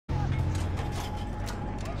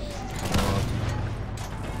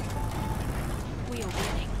 We are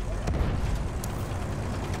winning.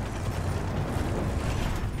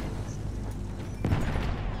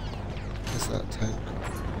 Where's that tank?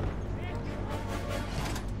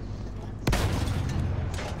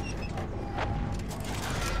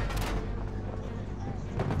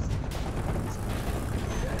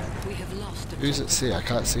 We have lost. Who's at sea? I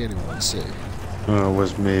can't see anyone at sea. Oh, it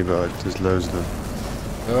was me, but there's loads of them.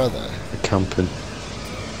 Where are they? They're camping.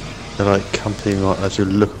 They're like camping like, as you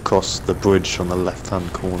look across the bridge on the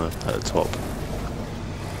left-hand corner at the top.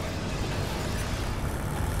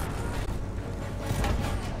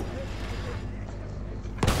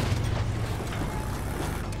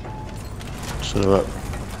 So they're up.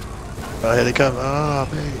 Oh, here they come. Ah,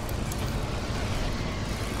 mate.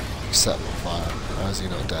 Set him on fire. How is he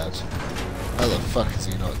not dead? How the fuck is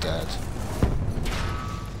he not dead?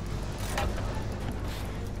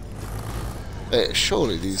 Hey,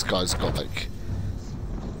 surely these guys got like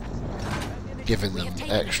giving them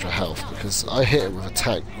extra health, because I hit him with a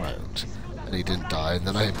tank round and he didn't die, and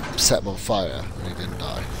then I set him on fire and he didn't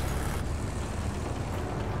die.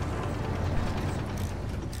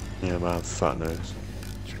 Yeah, man, fat nose.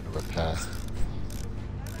 Trying to repair.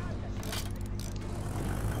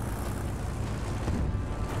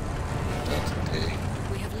 Delta D.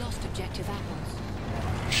 We have lost objective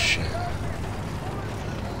apples. Shit.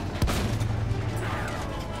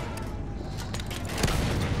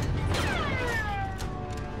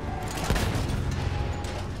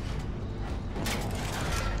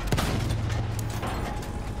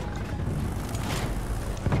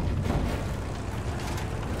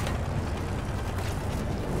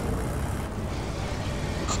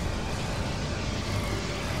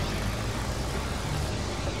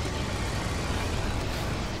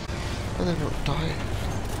 Are they not dying?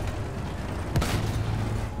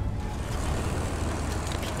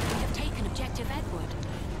 We have taken objective Edward.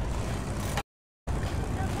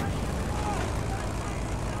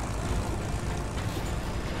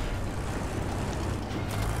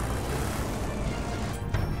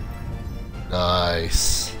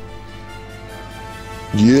 Nice.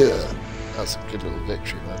 Yeah. That's a good little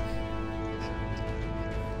victory, man.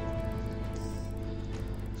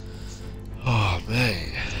 Oh, mate.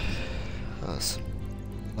 That's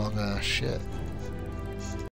long ass shit.